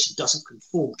situation doesn't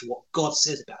conform to what God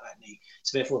says about that knee.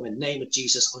 So therefore, in the name of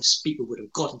Jesus, I speak the word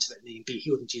of God into that knee and be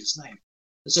healed in Jesus' name.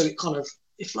 And so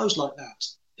it flows like that.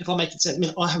 If I make it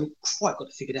sense, I haven't quite got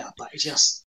it figured out, but it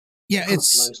just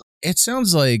it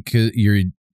sounds like you're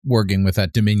working with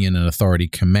that dominion and authority,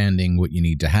 commanding what you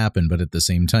need to happen, but at the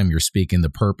same time, you're speaking the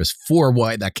purpose for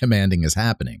why that commanding is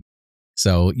happening.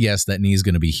 So yes, that knee is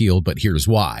going to be healed, but here's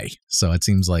why. So it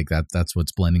seems like that's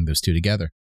what's blending those two together.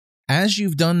 As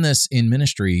you've done this in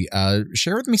ministry,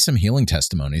 share with me some healing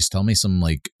testimonies. Tell me some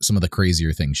of the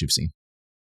crazier things you've seen.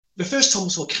 The first time I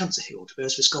saw cancer healed, there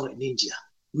was this guy in India.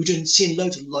 We were seeing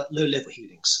loads of low-level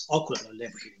healings. I call it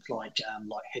low-level healings, like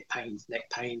head pains, neck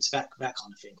pains, that kind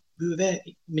of thing. We were there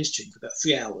ministering for about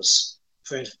 3 hours,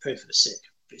 praying for the sick.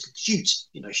 It's huge,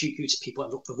 huge people.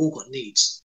 They've all got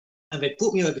needs. And they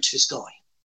brought me over to this guy,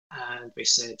 and they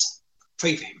said,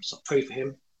 pray for him. So I prayed for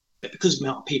him. But because of the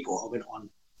amount of people, I went on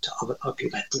to other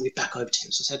people that brought me back over to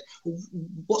him. So I said, well,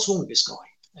 what's wrong with this guy?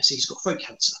 I said, he's got throat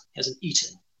cancer. He hasn't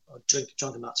eaten. I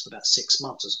drank him out for about 6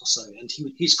 months or so, and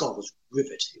his guy was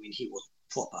riveted. He was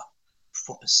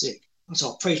proper sick. And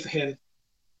so I prayed for him, and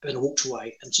then I walked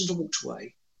away. And since I walked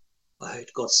away, I heard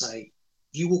God say,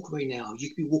 you walk away now. You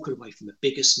could be walking away from the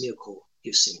biggest miracle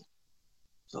you've seen.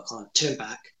 So I kind of turned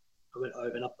back. I went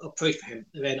over and I prayed for him.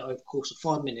 And then over the course of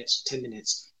 5 minutes, 10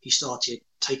 minutes, he started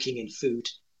taking in food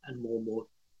and more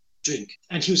drink.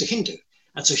 And he was a Hindu.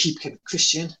 And so he became a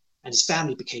Christian. And his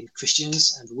family became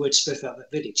Christians, and the word spread throughout that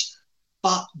village.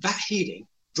 But that healing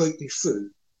broke me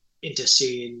through into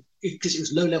seeing, because it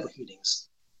was low-level healings,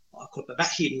 but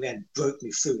that healing then broke me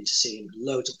through into seeing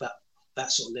loads of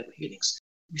that sort of level healings.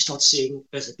 We started seeing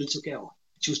there's a little girl.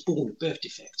 She was born with a birth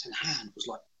defect, and her hand was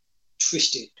like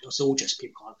twisted. It's all just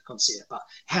people can't see it, but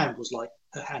her hand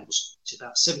was she's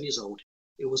about 7 years old.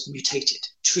 It was mutated,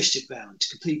 twisted round,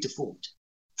 completely deformed.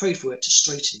 Prayed for it to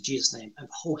straighten in Jesus' name, and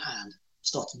the whole hand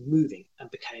started moving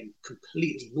and became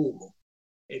completely normal.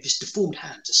 This deformed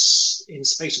hand, in the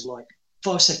space of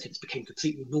 5 seconds, became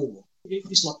completely normal.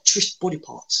 It's like twisted body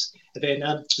parts. And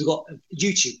then we've got a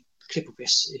YouTube clip of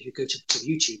this. If you go to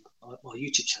YouTube, my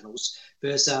YouTube channels,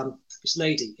 there's this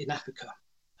lady in Africa,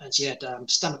 and she had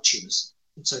stomach tumours.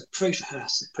 And so prayed for her,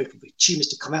 prayed for the tumours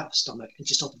to come out of the stomach, and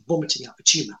she started vomiting out the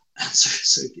tumour. And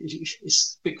so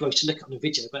it's a bit gross to look at on the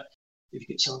video, but if you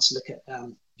get a chance to look at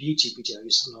YouTube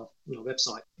videos on our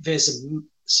website, there's you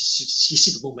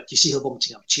see the vomit, you see her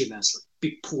vomiting up a tumour. It's like a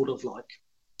big pool of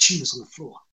tumours on the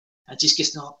floor, and she's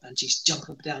getting up and she's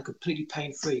jumping up and down completely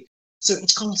pain free. So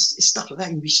it's stuff like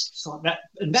that,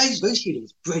 and those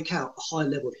healings break out a high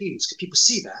level of healings because people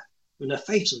see that when their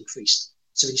faith is increased.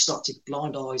 So when you start to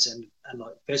blind eyes and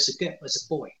there's a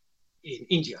boy in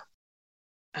India,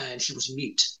 and he was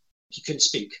mute, he couldn't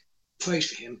speak. Prayed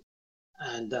for him,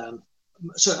 and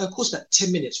so of course about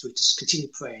 10 minutes we just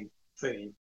continued praying.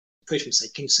 Prayed for him, say,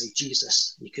 can you say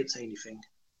Jesus? And he couldn't say anything.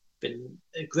 Then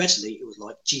gradually it was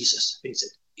like Jesus. Then he said,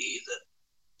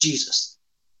 Jesus,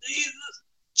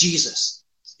 Jesus,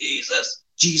 Jesus,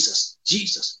 Jesus,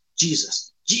 Jesus,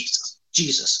 Jesus, Jesus,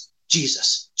 Jesus,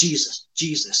 Jesus, Jesus,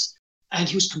 Jesus. And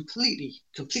he was completely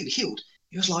healed.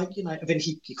 He was like, and then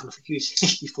he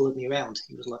followed me around.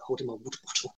 He was like holding my water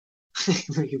bottle.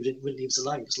 He wouldn't leave us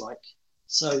alone. It was like,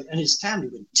 so, and his family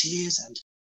were in tears.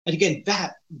 And again,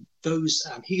 those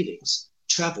healings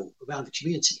travel around the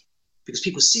community because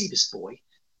people see this boy.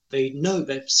 They know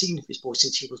they've seen this boy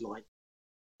since he was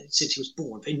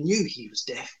born. They knew he was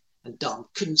deaf and dumb,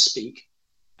 couldn't speak.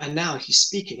 And now he's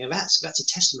speaking. And that's a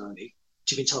testimony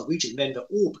to the entire region. Then they're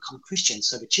all become Christians.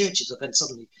 So the churches are then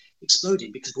suddenly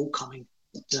exploding because they're all coming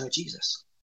to know Jesus.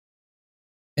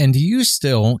 And do you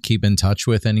still keep in touch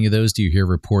with any of those? Do you hear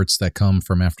reports that come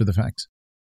from after the fact?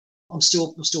 I'm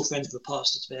still friends with the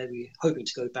pastors there. We're hoping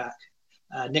to go back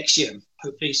next year,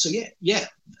 hopefully. So yeah.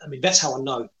 I mean, that's how I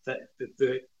know that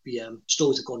the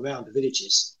stories have gone around the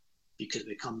villages, because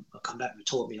they come back and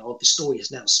told me, the story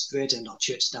has now spread and our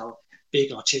church is now big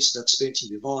and our churches are experiencing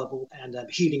revival and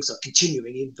healings are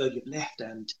continuing even though you've left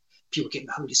and people are getting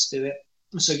the Holy Spirit.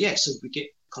 And so we get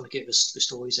the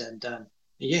stories and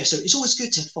so it's always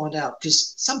good to find out,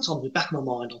 because sometimes in the back of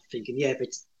my mind I'm thinking, but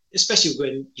especially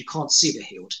when you can't see the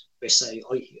healed, they say,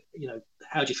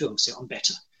 how do you feel? And say, I'm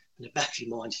better. In the back of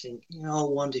your mind, you think, I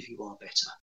wonder if you are better.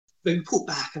 But we pull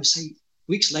back and say,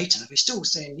 weeks later, they're still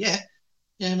saying,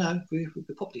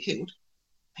 we're properly healed.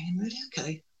 And really,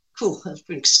 okay, cool. That's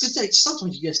brilliant. Because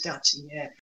sometimes you just doubting,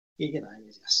 you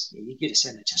get a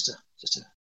sender just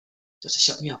to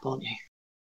shut me up, aren't you?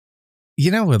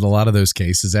 With a lot of those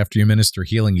cases, after you minister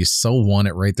healing, you so want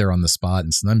it right there on the spot.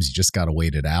 And sometimes you just got to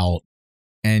wait it out.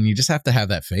 And you just have to have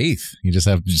that faith. You just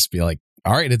have to just be like,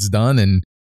 all right, it's done. And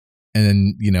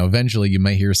then, eventually you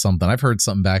might hear something. I've heard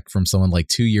something back from someone like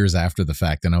 2 years after the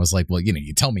fact. And I was like, well,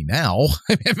 you tell me now.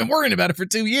 I've been worrying about it for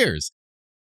 2 years.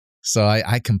 So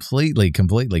I completely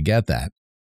get that.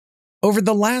 Over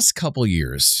the last couple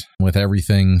years, with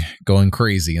everything going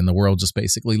crazy and the world just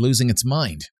basically losing its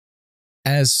mind,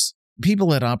 as people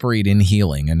that operate in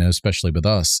healing, and especially with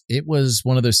us, it was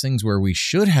one of those things where we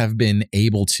should have been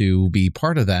able to be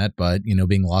part of that, but,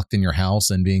 being locked in your house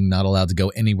and being not allowed to go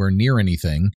anywhere near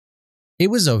anything, it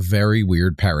was a very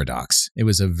weird paradox. It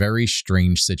was a very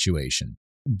strange situation.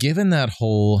 Given that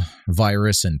whole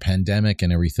virus and pandemic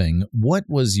and everything, what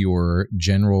was your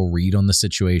general read on the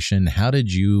situation? How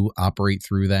did you operate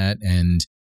through that? And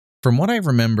from what I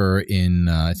remember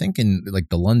I think in like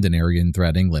the London area and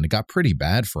throughout England, it got pretty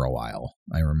bad for a while,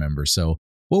 I remember. So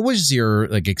what was your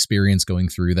experience going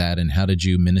through that, and how did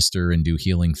you minister and do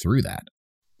healing through that?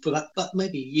 For that, but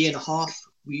maybe a year and a half,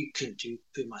 we couldn't do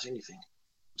pretty much anything.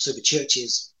 So the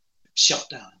churches shut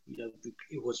down. We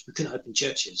couldn't open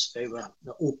churches. They were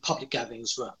all public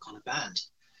gatherings were kind of banned.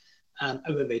 And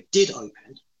when they did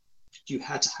open, you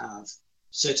had to have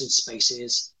certain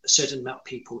spaces, a certain amount of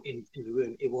people in the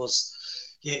room. It was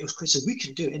crazy. So we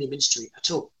couldn't do any ministry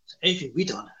at all. So anything we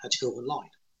done had to go online.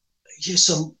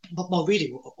 So my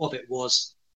reading of it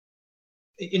was,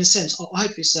 in a sense, I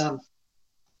had this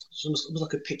almost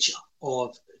like a picture of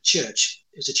a church.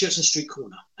 It's a church on the street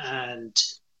corner, and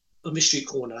on the street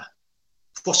corner,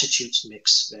 prostitutes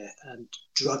mix there and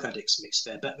drug addicts mix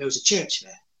there. But there was a church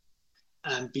there,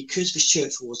 and because this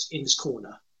church was in this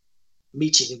corner,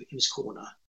 meeting in this corner,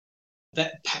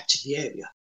 that impacted the area.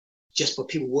 Just by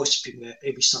people worshipping there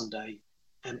every Sunday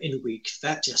in a week,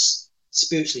 that just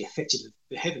spiritually affected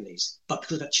the heavenlies. But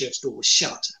because that church door was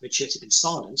shut and the church had been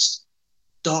silenced,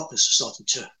 darkness was starting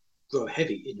to grow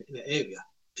heavy in the area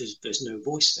because there's no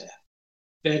voice there.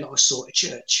 Then I saw a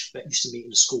church that used to meet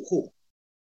in the school hall,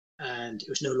 and it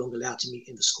was no longer allowed to meet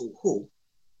in the school hall.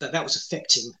 That was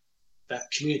affecting that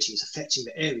community, is affecting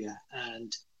the area,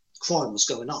 and crime was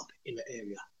going up in the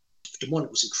area. The demonic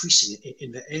was increasing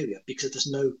in the area because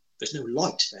there's no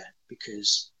light there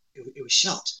because it was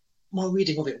shut. My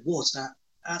reading of it was that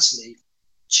actually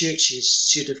churches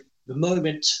should have, the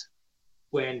moment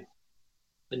when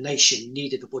the nation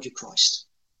needed the body of Christ,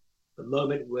 the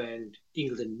moment when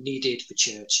England needed the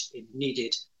church, it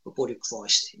needed the body of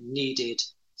Christ, it needed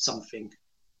something,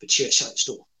 the church shut its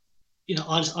door.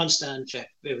 I understand that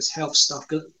there was health stuff.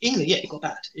 England, it got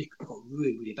bad. It got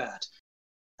really, really bad.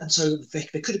 And so there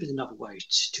could have been another way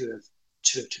to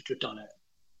have done it.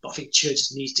 But I think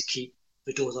churches need to keep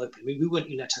the doors open. I mean, we weren't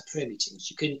even allowed to have prayer meetings.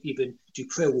 You couldn't even do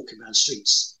prayer walking around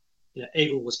streets.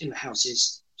 Everyone was in the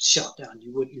houses, shut down.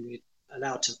 You weren't even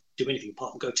allowed to do anything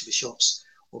apart from go to the shops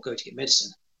or go to get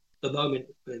medicine. The moment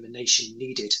when the nation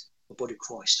needed the body of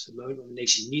Christ, the moment when the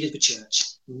nation needed the church,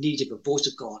 needed the voice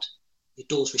of God, the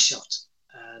doors were shut.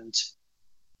 And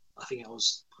I think that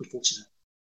was unfortunate.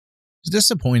 It's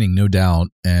disappointing, no doubt.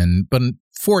 But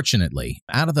fortunately,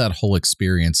 out of that whole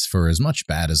experience, for as much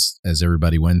bad as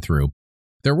everybody went through,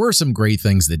 there were some great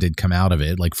things that did come out of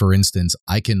it. Like, for instance,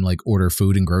 I can order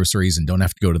food and groceries and don't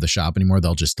have to go to the shop anymore.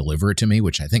 They'll just deliver it to me,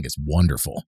 which I think is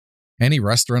wonderful. Any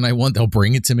restaurant I want, they'll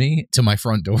bring it to me, to my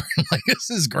front door. I'm like, this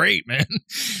is great, man.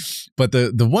 But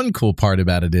the one cool part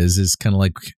about it is kind of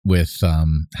like with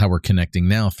how we're connecting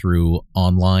now through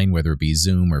online, whether it be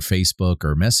Zoom or Facebook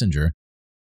or Messenger.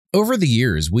 Over the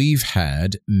years, we've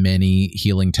had many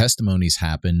healing testimonies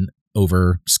happen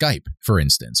over Skype, for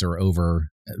instance, or over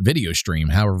video stream,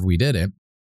 however we did it.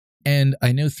 And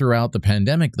I know throughout the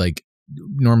pandemic, like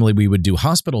normally we would do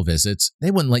hospital visits.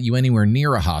 They wouldn't let you anywhere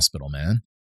near a hospital, man.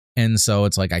 And so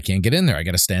it's like, I can't get in there. I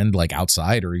got to stand like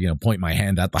outside or, point my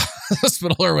hand at the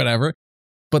hospital or whatever.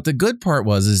 But the good part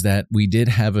is that we did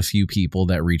have a few people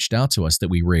that reached out to us that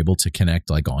we were able to connect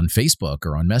like on Facebook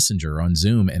or on Messenger or on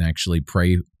Zoom and actually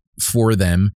pray for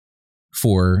them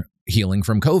for healing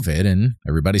from COVID. And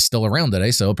everybody's still around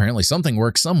today. So apparently something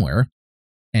works somewhere.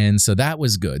 And so that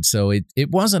was good. So it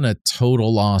wasn't a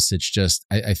total loss. It's just,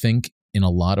 I think in a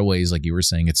lot of ways, like you were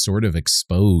saying, it's sort of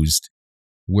exposed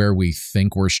where we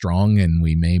think we're strong and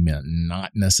we may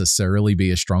not necessarily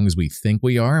be as strong as we think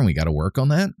we are. And we got to work on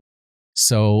that.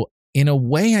 So in a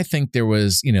way, I think there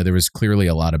was clearly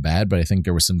a lot of bad, but I think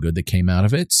there was some good that came out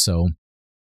of it. So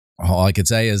all I could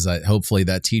say is that hopefully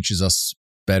that teaches us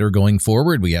better going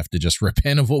forward. We have to just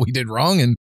repent of what we did wrong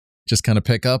and just kind of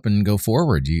pick up and go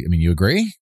forward. You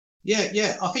agree?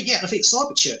 Yeah. I think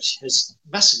cyber church has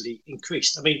massively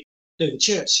increased. I mean, the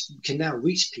church can now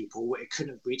reach people where it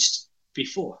couldn't have reached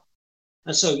before.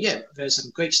 And so, there's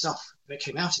some great stuff that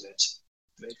came out of it.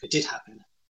 It did happen.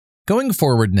 Going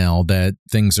forward now that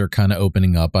things are kind of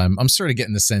opening up, I'm sort of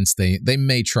getting the sense they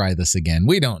may try this again.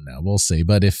 We don't know. We'll see.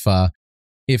 But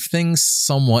if things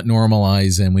somewhat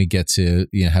normalize and we get to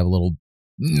have a little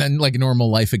like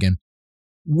normal life again,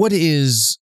 what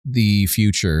is the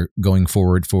future going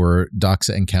forward for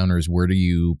Doxa Encounters? What are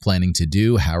you planning to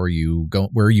do? How are you going?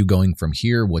 Where are you going from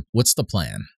here? What's the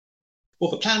plan?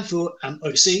 Well, the plan for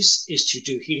overseas is to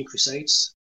do healing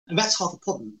crusades, and that's half the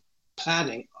problem.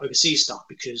 Planning overseas stuff,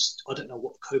 because I don't know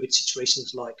what the COVID situation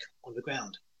is like on the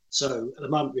ground. So at the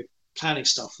moment we're planning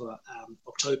stuff for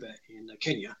October in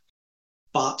Kenya,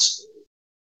 but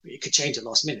it could change at the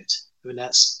last minute. I mean,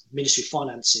 that's ministry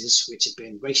finances which have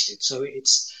been wasted. So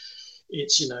it's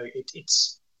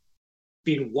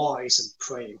being wise and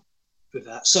praying with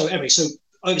that. So anyway, so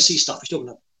overseas stuff, we're still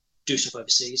going to do stuff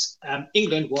overseas.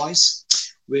 England wise,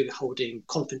 we're holding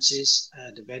conferences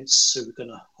and events. So we're going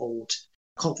to hold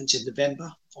conference in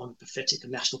November on Prophetic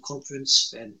and National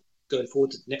Conference. Then going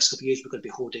forward to the next couple of years, we're going to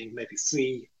be holding maybe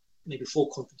 3, maybe 4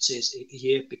 conferences a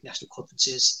year, big national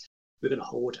conferences. We're going to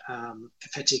hold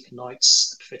prophetic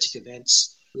nights, prophetic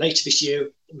events. Later this year,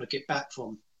 when I get back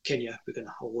from Kenya, we're going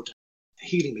to hold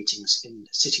healing meetings in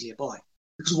a city nearby.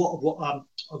 Because what I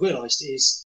realised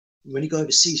is when you go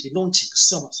overseas, the anointing is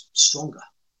so much stronger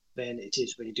than it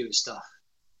is when you're doing stuff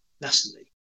nationally.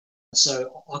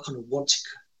 So I kind of want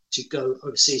to go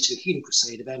overseas to a healing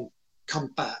crusade and then come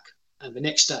back and the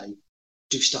next day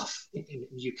do stuff in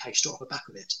the UK straight off the back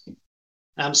of it.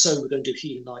 So we're going to do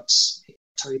healing nights in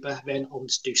October. Then I want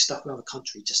to do stuff around the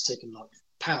country, just taking like the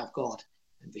power of God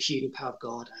and the healing power of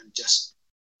God and just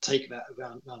take that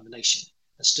around the nation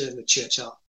and stirring the church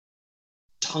up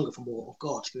to hunger for more of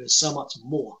God. There's so much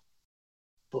more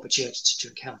for the church to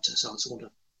encounter. So I just want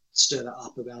to stir that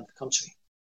up around the country.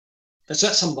 So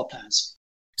that's some of our plans.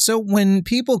 So when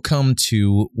people come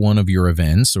to one of your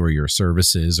events or your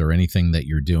services or anything that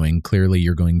you're doing, clearly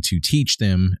you're going to teach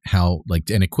them how,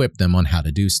 and equip them on how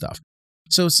to do stuff.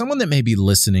 So someone that may be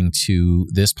listening to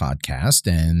this podcast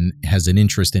and has an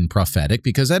interest in prophetic,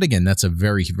 because that's a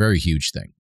very, very huge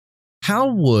thing.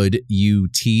 How would you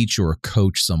teach or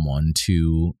coach someone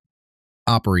to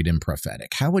operate in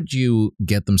prophetic? How would you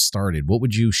get them started? What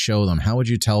would you show them? How would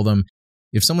you tell them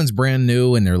if someone's brand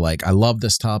new and they're like, I love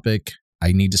this topic,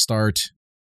 I need to start?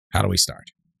 How do we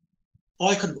start?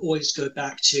 I could always go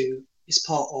back to, it's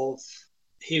part of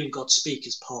hearing God speak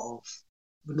as part of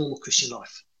the normal Christian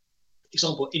life. For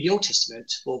example, in the Old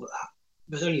Testament,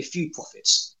 there's only a few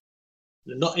prophets.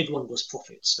 Not everyone was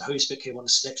prophets. The Holy Spirit came on a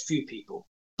select few people.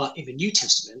 But in the New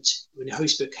Testament, when the Holy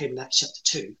Spirit came in Acts chapter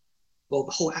 2, the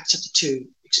whole Acts chapter 2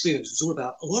 experience was all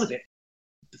about, a lot of it,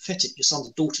 prophetic. Your sons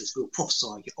and daughters will prophesy.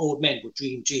 Your old men will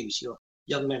dream dreams. Your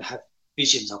young men have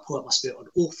visions. I'll pour out my spirit on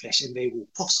all flesh and they will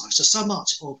prophesy. So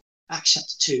much of Acts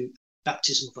chapter 2,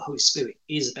 baptism of the Holy Spirit,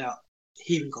 is about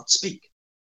hearing God speak.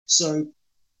 So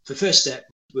the first step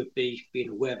would be being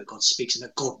aware that God speaks and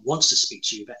that God wants to speak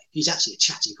to you, that he's actually a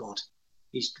chatty God.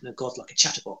 He's God like a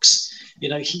chatterbox.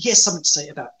 He has something to say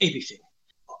about everything.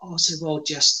 I say, well,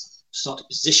 just start to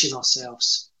position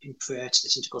ourselves in prayer to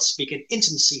listen to God speak. And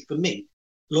intimacy, for me,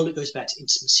 a lot of it goes back to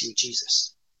intimacy with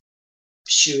Jesus.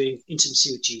 Pursuing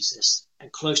intimacy with Jesus and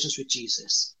closeness with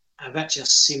Jesus. And that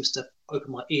just seems to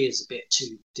open my ears a bit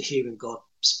to hearing God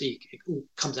speak. It all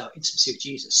comes out intimacy with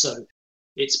Jesus. So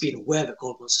it's being aware that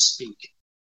God wants to speak,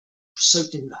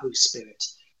 soaked in the Holy Spirit,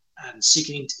 and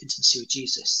seeking intimacy with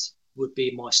Jesus would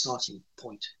be my starting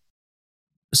point.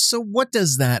 So what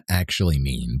does that actually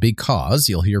mean? Because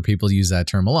you'll hear people use that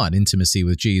term a lot, intimacy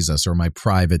with Jesus or my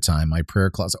private time, my prayer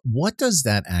closet. What does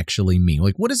that actually mean?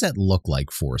 Like, what does that look like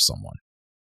for someone?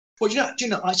 Well, I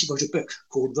actually wrote a book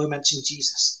called Romancing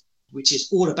Jesus, which is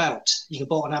all about, you can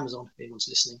buy it on Amazon if anyone's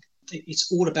listening.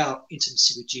 It's all about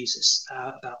intimacy with Jesus,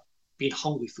 about being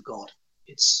hungry for God.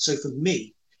 So for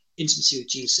me, intimacy with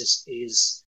Jesus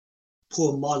is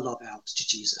pouring my love out to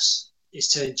Jesus.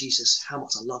 It's telling Jesus how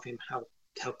much I love him, how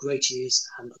great he is,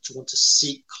 and to want to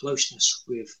seek closeness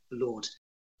with the Lord.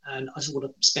 And I just want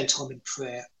to spend time in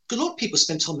prayer. A lot of people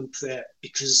spend time in prayer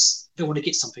because they want to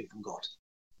get something from God.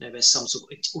 There's some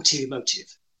sort of ulterior motive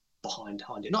behind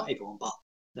it. Not everyone, but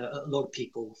a lot of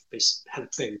people have a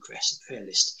prayer request, a prayer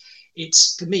list.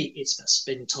 For me, it's about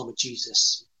spending time with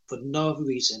Jesus for no other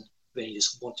reason than you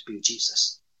just want to be with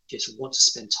Jesus. Just want to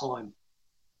spend time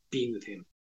being with him,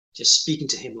 just speaking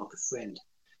to him like a friend,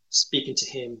 speaking to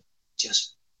him,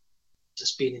 just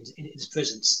being in his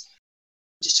presence,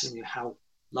 just telling you how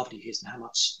lovely he is and how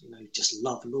much, just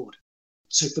love the Lord.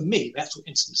 So for me, that's what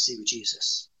intimacy with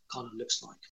Jesus kind of looks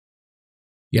like.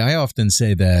 Yeah, I often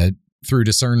say that through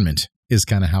discernment is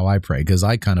kind of how I pray, because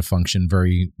I kind of function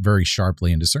very, very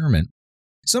sharply in discernment.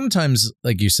 Sometimes,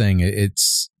 like you're saying,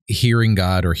 it's hearing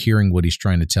God or hearing what he's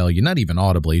trying to tell you, not even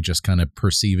audibly, just kind of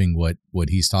perceiving what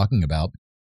he's talking about.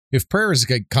 If prayer is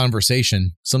a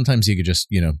conversation, sometimes you could just,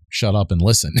 shut up and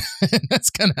listen. That's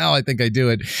kind of how I think I do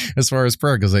it as far as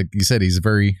prayer, because like you said, he's a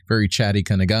very, very chatty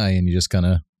kind of guy, and you just kind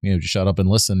of, just shut up and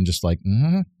listen, just like,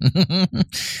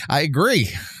 I agree.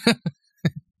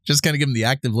 Just kind of give him the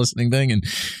active listening thing, and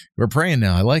we're praying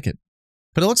now. I like it.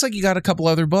 But it looks like you got a couple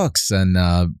other books,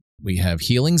 and we have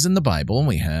Healings in the Bible, and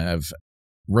we have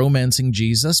Romancing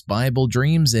Jesus, Bible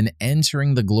Dreams, and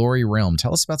Entering the Glory Realm.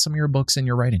 Tell us about some of your books and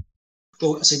your writing.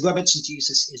 Well, so Romancing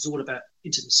Jesus is all about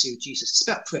intimacy with Jesus. It's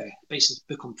about prayer, basically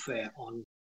a book on prayer, on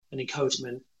an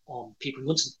encouragement on people who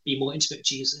want to be more intimate with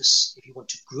Jesus, if you want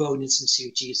to grow in intimacy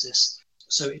with Jesus.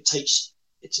 So it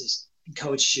just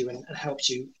encourages you and helps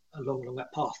you along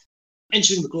that path.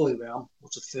 Entering the Glory Realm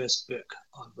was the first book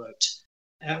I wrote.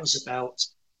 That was about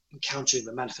encountering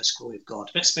the manifest glory of God.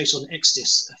 That's based on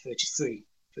Exodus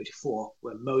 34,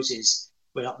 where Moses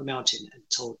went up the mountain and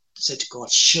said to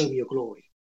God, "Show me your glory."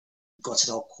 God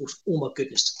said, "I'll cause all my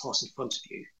goodness to pass in front of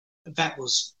you." And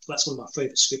that's one of my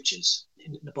favourite scriptures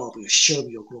in the Bible, "Show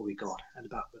me your glory, God," and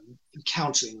about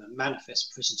encountering the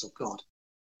manifest presence of God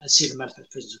and seeing the manifest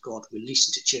presence of God released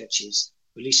into churches,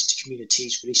 released into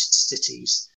communities, released into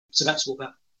cities. So that's what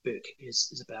that book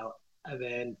is about. And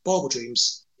then Bible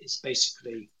Dreams is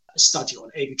basically a study on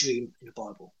every dream in the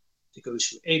Bible. It goes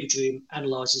through every dream,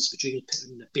 analyzes the dream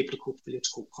in a biblical,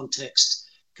 political context,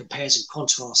 compares and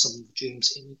contrasts some of the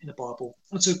dreams in the Bible.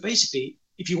 And so basically,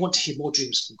 if you want to hear more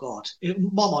dreams from God, in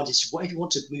my mind, is if you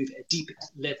want to move at a deeper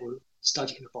level,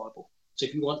 study in the Bible. So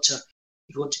if you want to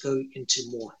go into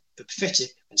more the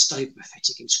prophetic and study the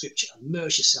prophetic in Scripture,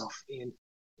 immerse yourself in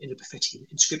the prophetic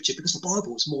in Scripture, because the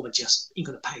Bible is more than just ink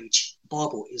on a page. The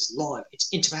Bible is live, it's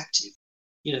interactive.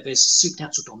 There's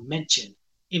supernatural dimension,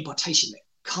 impartation that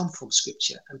come from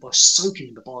Scripture, and by soaking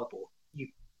in the Bible, you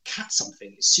catch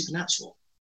something. It's supernatural.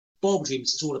 Bible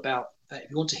Dreams is all about that.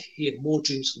 If you want to hear more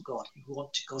dreams from God, if you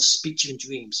want to God speak to you in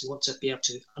dreams, you want to be able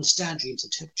to understand dreams,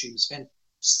 interpret dreams, then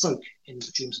soak in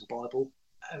the dreams of the Bible.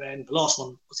 And then the last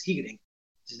one was healing.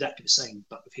 It's exactly the same,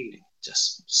 but with healing.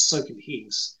 Just soak in the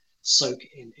healings, soak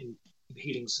in the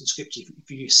healings in Scripture.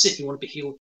 If you're sick, you want to be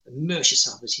healed, immerse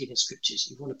yourself in the healing Scriptures.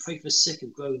 If you want to pray for the sick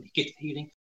and grow in the gift of healing,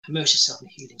 immerse yourself in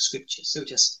the healing Scriptures. So it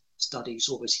just studies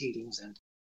all those healings and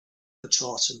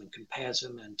contrasts them and compares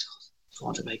them and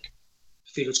trying to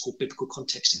feel it's called biblical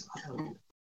context.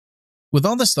 With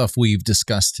all the stuff we've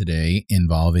discussed today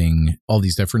involving all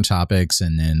these different topics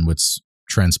and then what's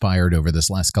transpired over this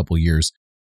last couple of years,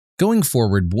 going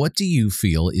forward, what do you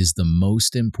feel is the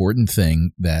most important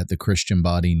thing that the Christian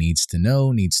body needs to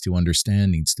know, needs to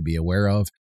understand, needs to be aware of?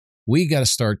 We got to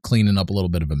start cleaning up a little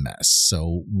bit of a mess.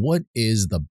 So what is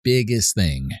the biggest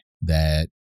thing that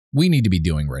we need to be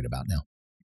doing right about now?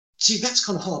 See, that's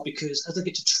kind of hard, because as I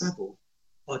get to travel,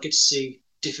 I get to see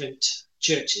different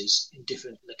churches in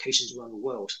different locations around the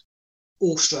world,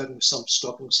 all struggling with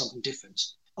something different.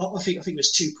 I think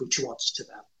there's two answers to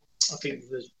that. I think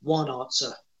there's one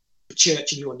answer: the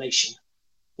church in your nation,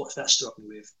 what's that struggling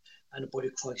with, and the body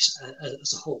of Christ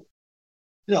as a whole.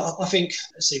 I think,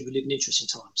 let's say, we live in interesting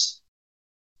times,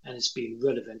 and it's being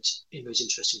relevant in those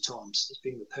interesting times. It's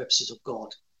bringing the purposes of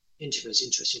God into those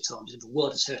interesting times. And the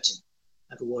world is hurting,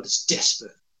 and the world is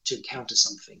desperate to encounter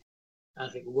something. And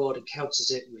I think the world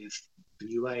encounters it with the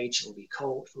New Age or the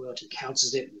occult. The world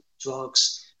encounters it with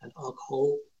drugs and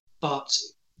alcohol. But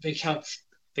they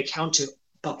counter,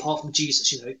 but apart from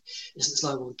Jesus, it's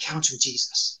like encountering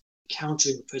Jesus,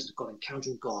 encountering the presence of God,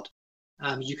 encountering God.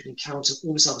 You can encounter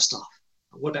all this other stuff.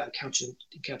 What about encountering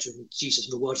Jesus?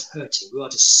 And the world is hurting. We are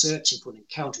just searching for an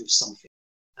encounter with something,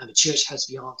 and the church has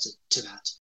the answer to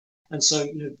that. And so,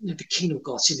 the kingdom of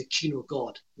God, seeing the kingdom of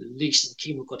God release and the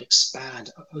kingdom of God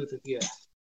expand over the earth.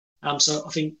 So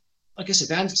I guess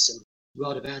evangelism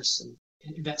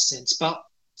in that sense. But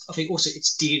I think also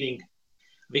it's dealing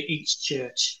with each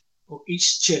church and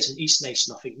each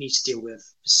nation, I think, needs to deal with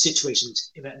the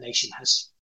situations in that nation has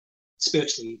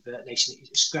spiritually, the nation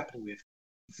is grappling with.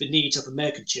 The needs of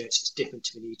American church is different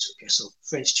to the needs, I guess, of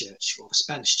French church or the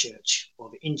Spanish church or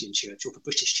the Indian church or the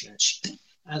British church.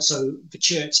 And so the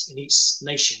church in each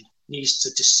nation needs to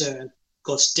discern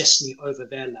God's destiny over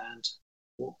their land,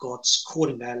 what God's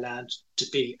calling their land to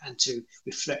be, and to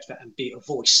reflect that and be a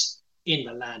voice in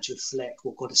the land to reflect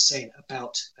what God is saying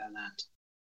about their land.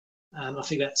 I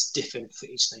think that's different for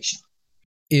each nation.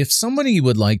 If somebody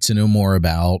would like to know more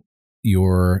about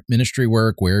your ministry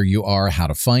work, where you are, how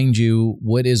to find you,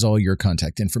 what is all your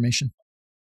contact information?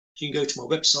 You can go to my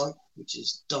website, which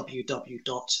is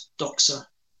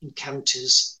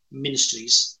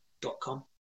www.doxaencountersministries.com.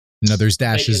 No, there's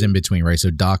dashes in between, right? So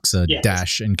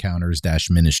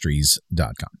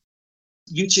doxa-encounters-ministries.com.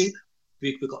 YouTube,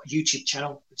 we've got a YouTube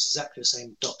channel. It's exactly the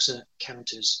same, Doxa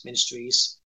Encounters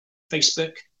Ministries.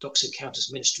 Facebook, Doxa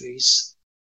Encounters Ministries.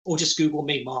 Or just Google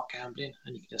me, Mark Gamblin,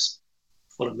 and you can just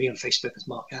follow me on Facebook as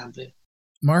Mark Gamblin.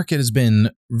 Mark, it has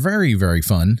been very, very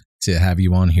fun to have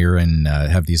you on here and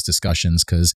have these discussions,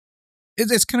 because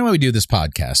it's kind of why we do this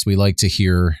podcast. We like to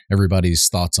hear everybody's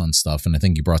thoughts on stuff, and I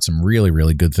think you brought some really,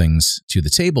 really good things to the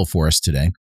table for us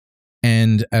today.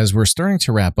 And as we're starting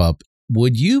to wrap up,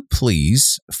 would you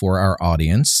please, for our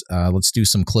audience, let's do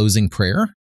some closing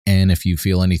prayer. And if you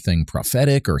feel anything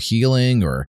prophetic or healing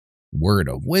or word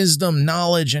of wisdom,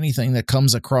 knowledge, anything that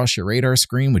comes across your radar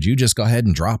screen, would you just go ahead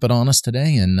and drop it on us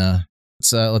today? And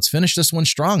let's finish this one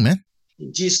strong, man.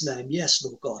 In Jesus' name, yes,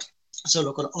 Lord God. So,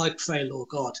 Lord God, I pray, Lord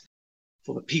God,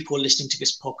 for the people listening to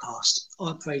this podcast.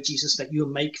 I pray, Jesus, that you'll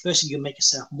make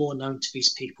yourself more known to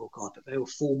these people, God, that they will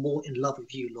fall more in love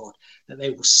with you, Lord, that they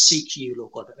will seek you,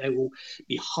 Lord God, that they will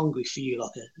be hungry for you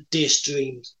like a deer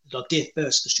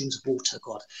thirst for streams of water,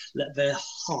 God. Let their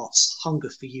hearts hunger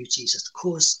for you, Jesus.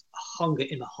 Cause a hunger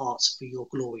in the hearts for your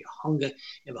glory, a hunger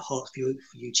in the heart for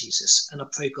you, Jesus. And I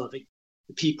pray, God, that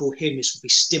the people hearing this will be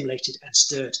stimulated and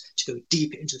stirred to go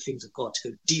deeper into the things of God, to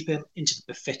go deeper into the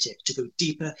prophetic, to go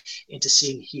deeper into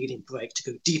seeing healing break, to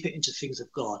go deeper into things of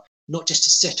God, not just to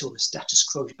settle the status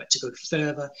quo, but to go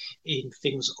further in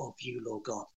things of you, Lord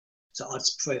God. So I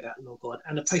just pray that, Lord God.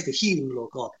 And I pray for healing,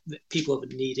 Lord God, that people are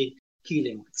needing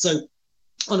healing. So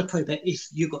I want to pray that if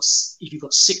you've got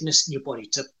sickness in your body,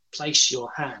 to place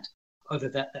your hand over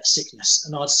that sickness.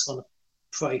 And I just want to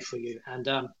pray for you. And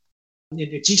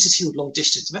Jesus healed long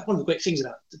distance. And that's one of the great things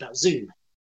about Zoom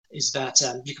is that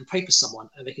you can pray for someone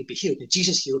and they can be healed. And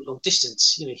Jesus healed long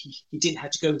distance. He didn't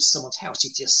have to go into someone's house. He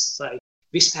just say,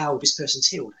 this hour, this person's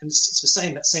healed. And it's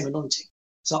that same anointing.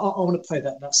 So I want to pray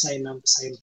that same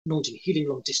anointing, healing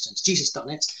long distance. Jesus done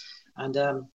it. And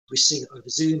we're seeing it over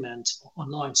Zoom and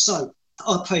online. So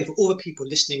I pray for all the people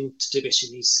listening to this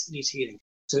who needs healing.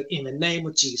 So in the name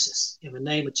of Jesus, I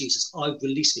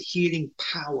release the healing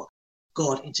power,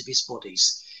 God, into these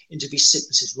bodies, into these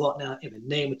sicknesses right now in the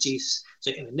name of Jesus.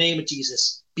 So in the name of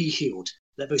Jesus, be healed.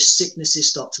 Let those sicknesses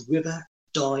start to wither,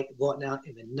 die right now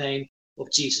in the name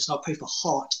of Jesus. And I pray for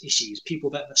heart issues, people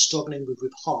that are struggling with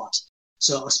heart.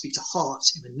 So I speak to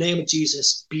hearts in the name of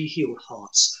Jesus, be healed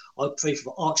hearts. I pray for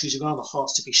the arteries around the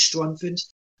hearts to be strengthened.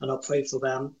 And I pray for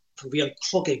the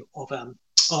unclogging of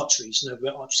arteries,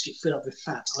 where arteries get filled up with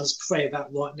fat. I just pray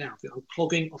about right now, the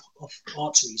unclogging of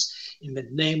arteries in the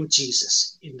name of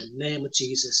Jesus, in the name of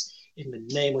Jesus, in the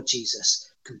name of Jesus.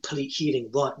 Complete healing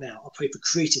right now. I pray for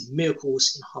creative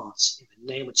miracles in hearts in the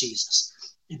name of Jesus,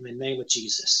 in the name of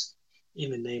Jesus, in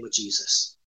the name of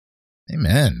Jesus.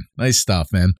 Amen. Nice stuff,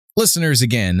 man. Listeners,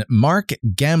 again, Mark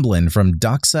Gamblin from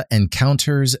Doxa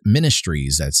Encounters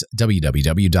Ministries. That's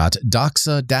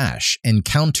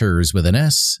www.doxa-encounters with an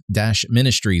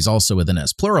S-ministries, also with an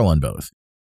S, plural on both.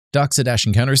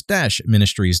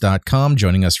 Doxa-encounters-ministries.com,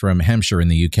 joining us from Hampshire in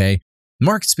the UK.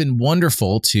 Mark, it's been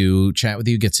wonderful to chat with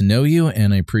you, get to know you,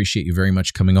 and I appreciate you very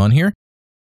much coming on here.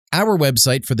 Our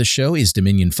website for the show is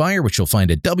Dominion Fire, which you'll find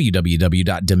at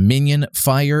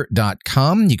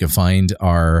www.dominionfire.com. You can find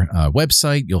our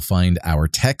website. You'll find our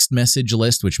text message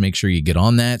list, which make sure you get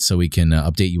on that so we can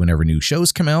update you whenever new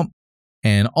shows come out.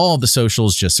 And all of the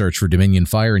socials, just search for Dominion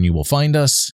Fire and you will find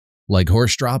us. Like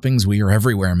horse droppings, we are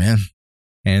everywhere, man.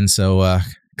 And so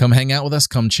Come hang out with us,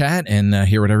 come chat, and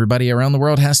hear what everybody around the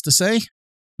world has to say.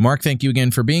 Mark, thank you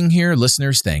again for being here.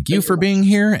 Listeners, thank you for being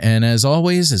here. And as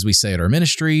always, as we say at our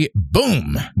ministry,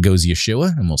 boom goes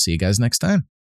Yeshua, and we'll see you guys next time.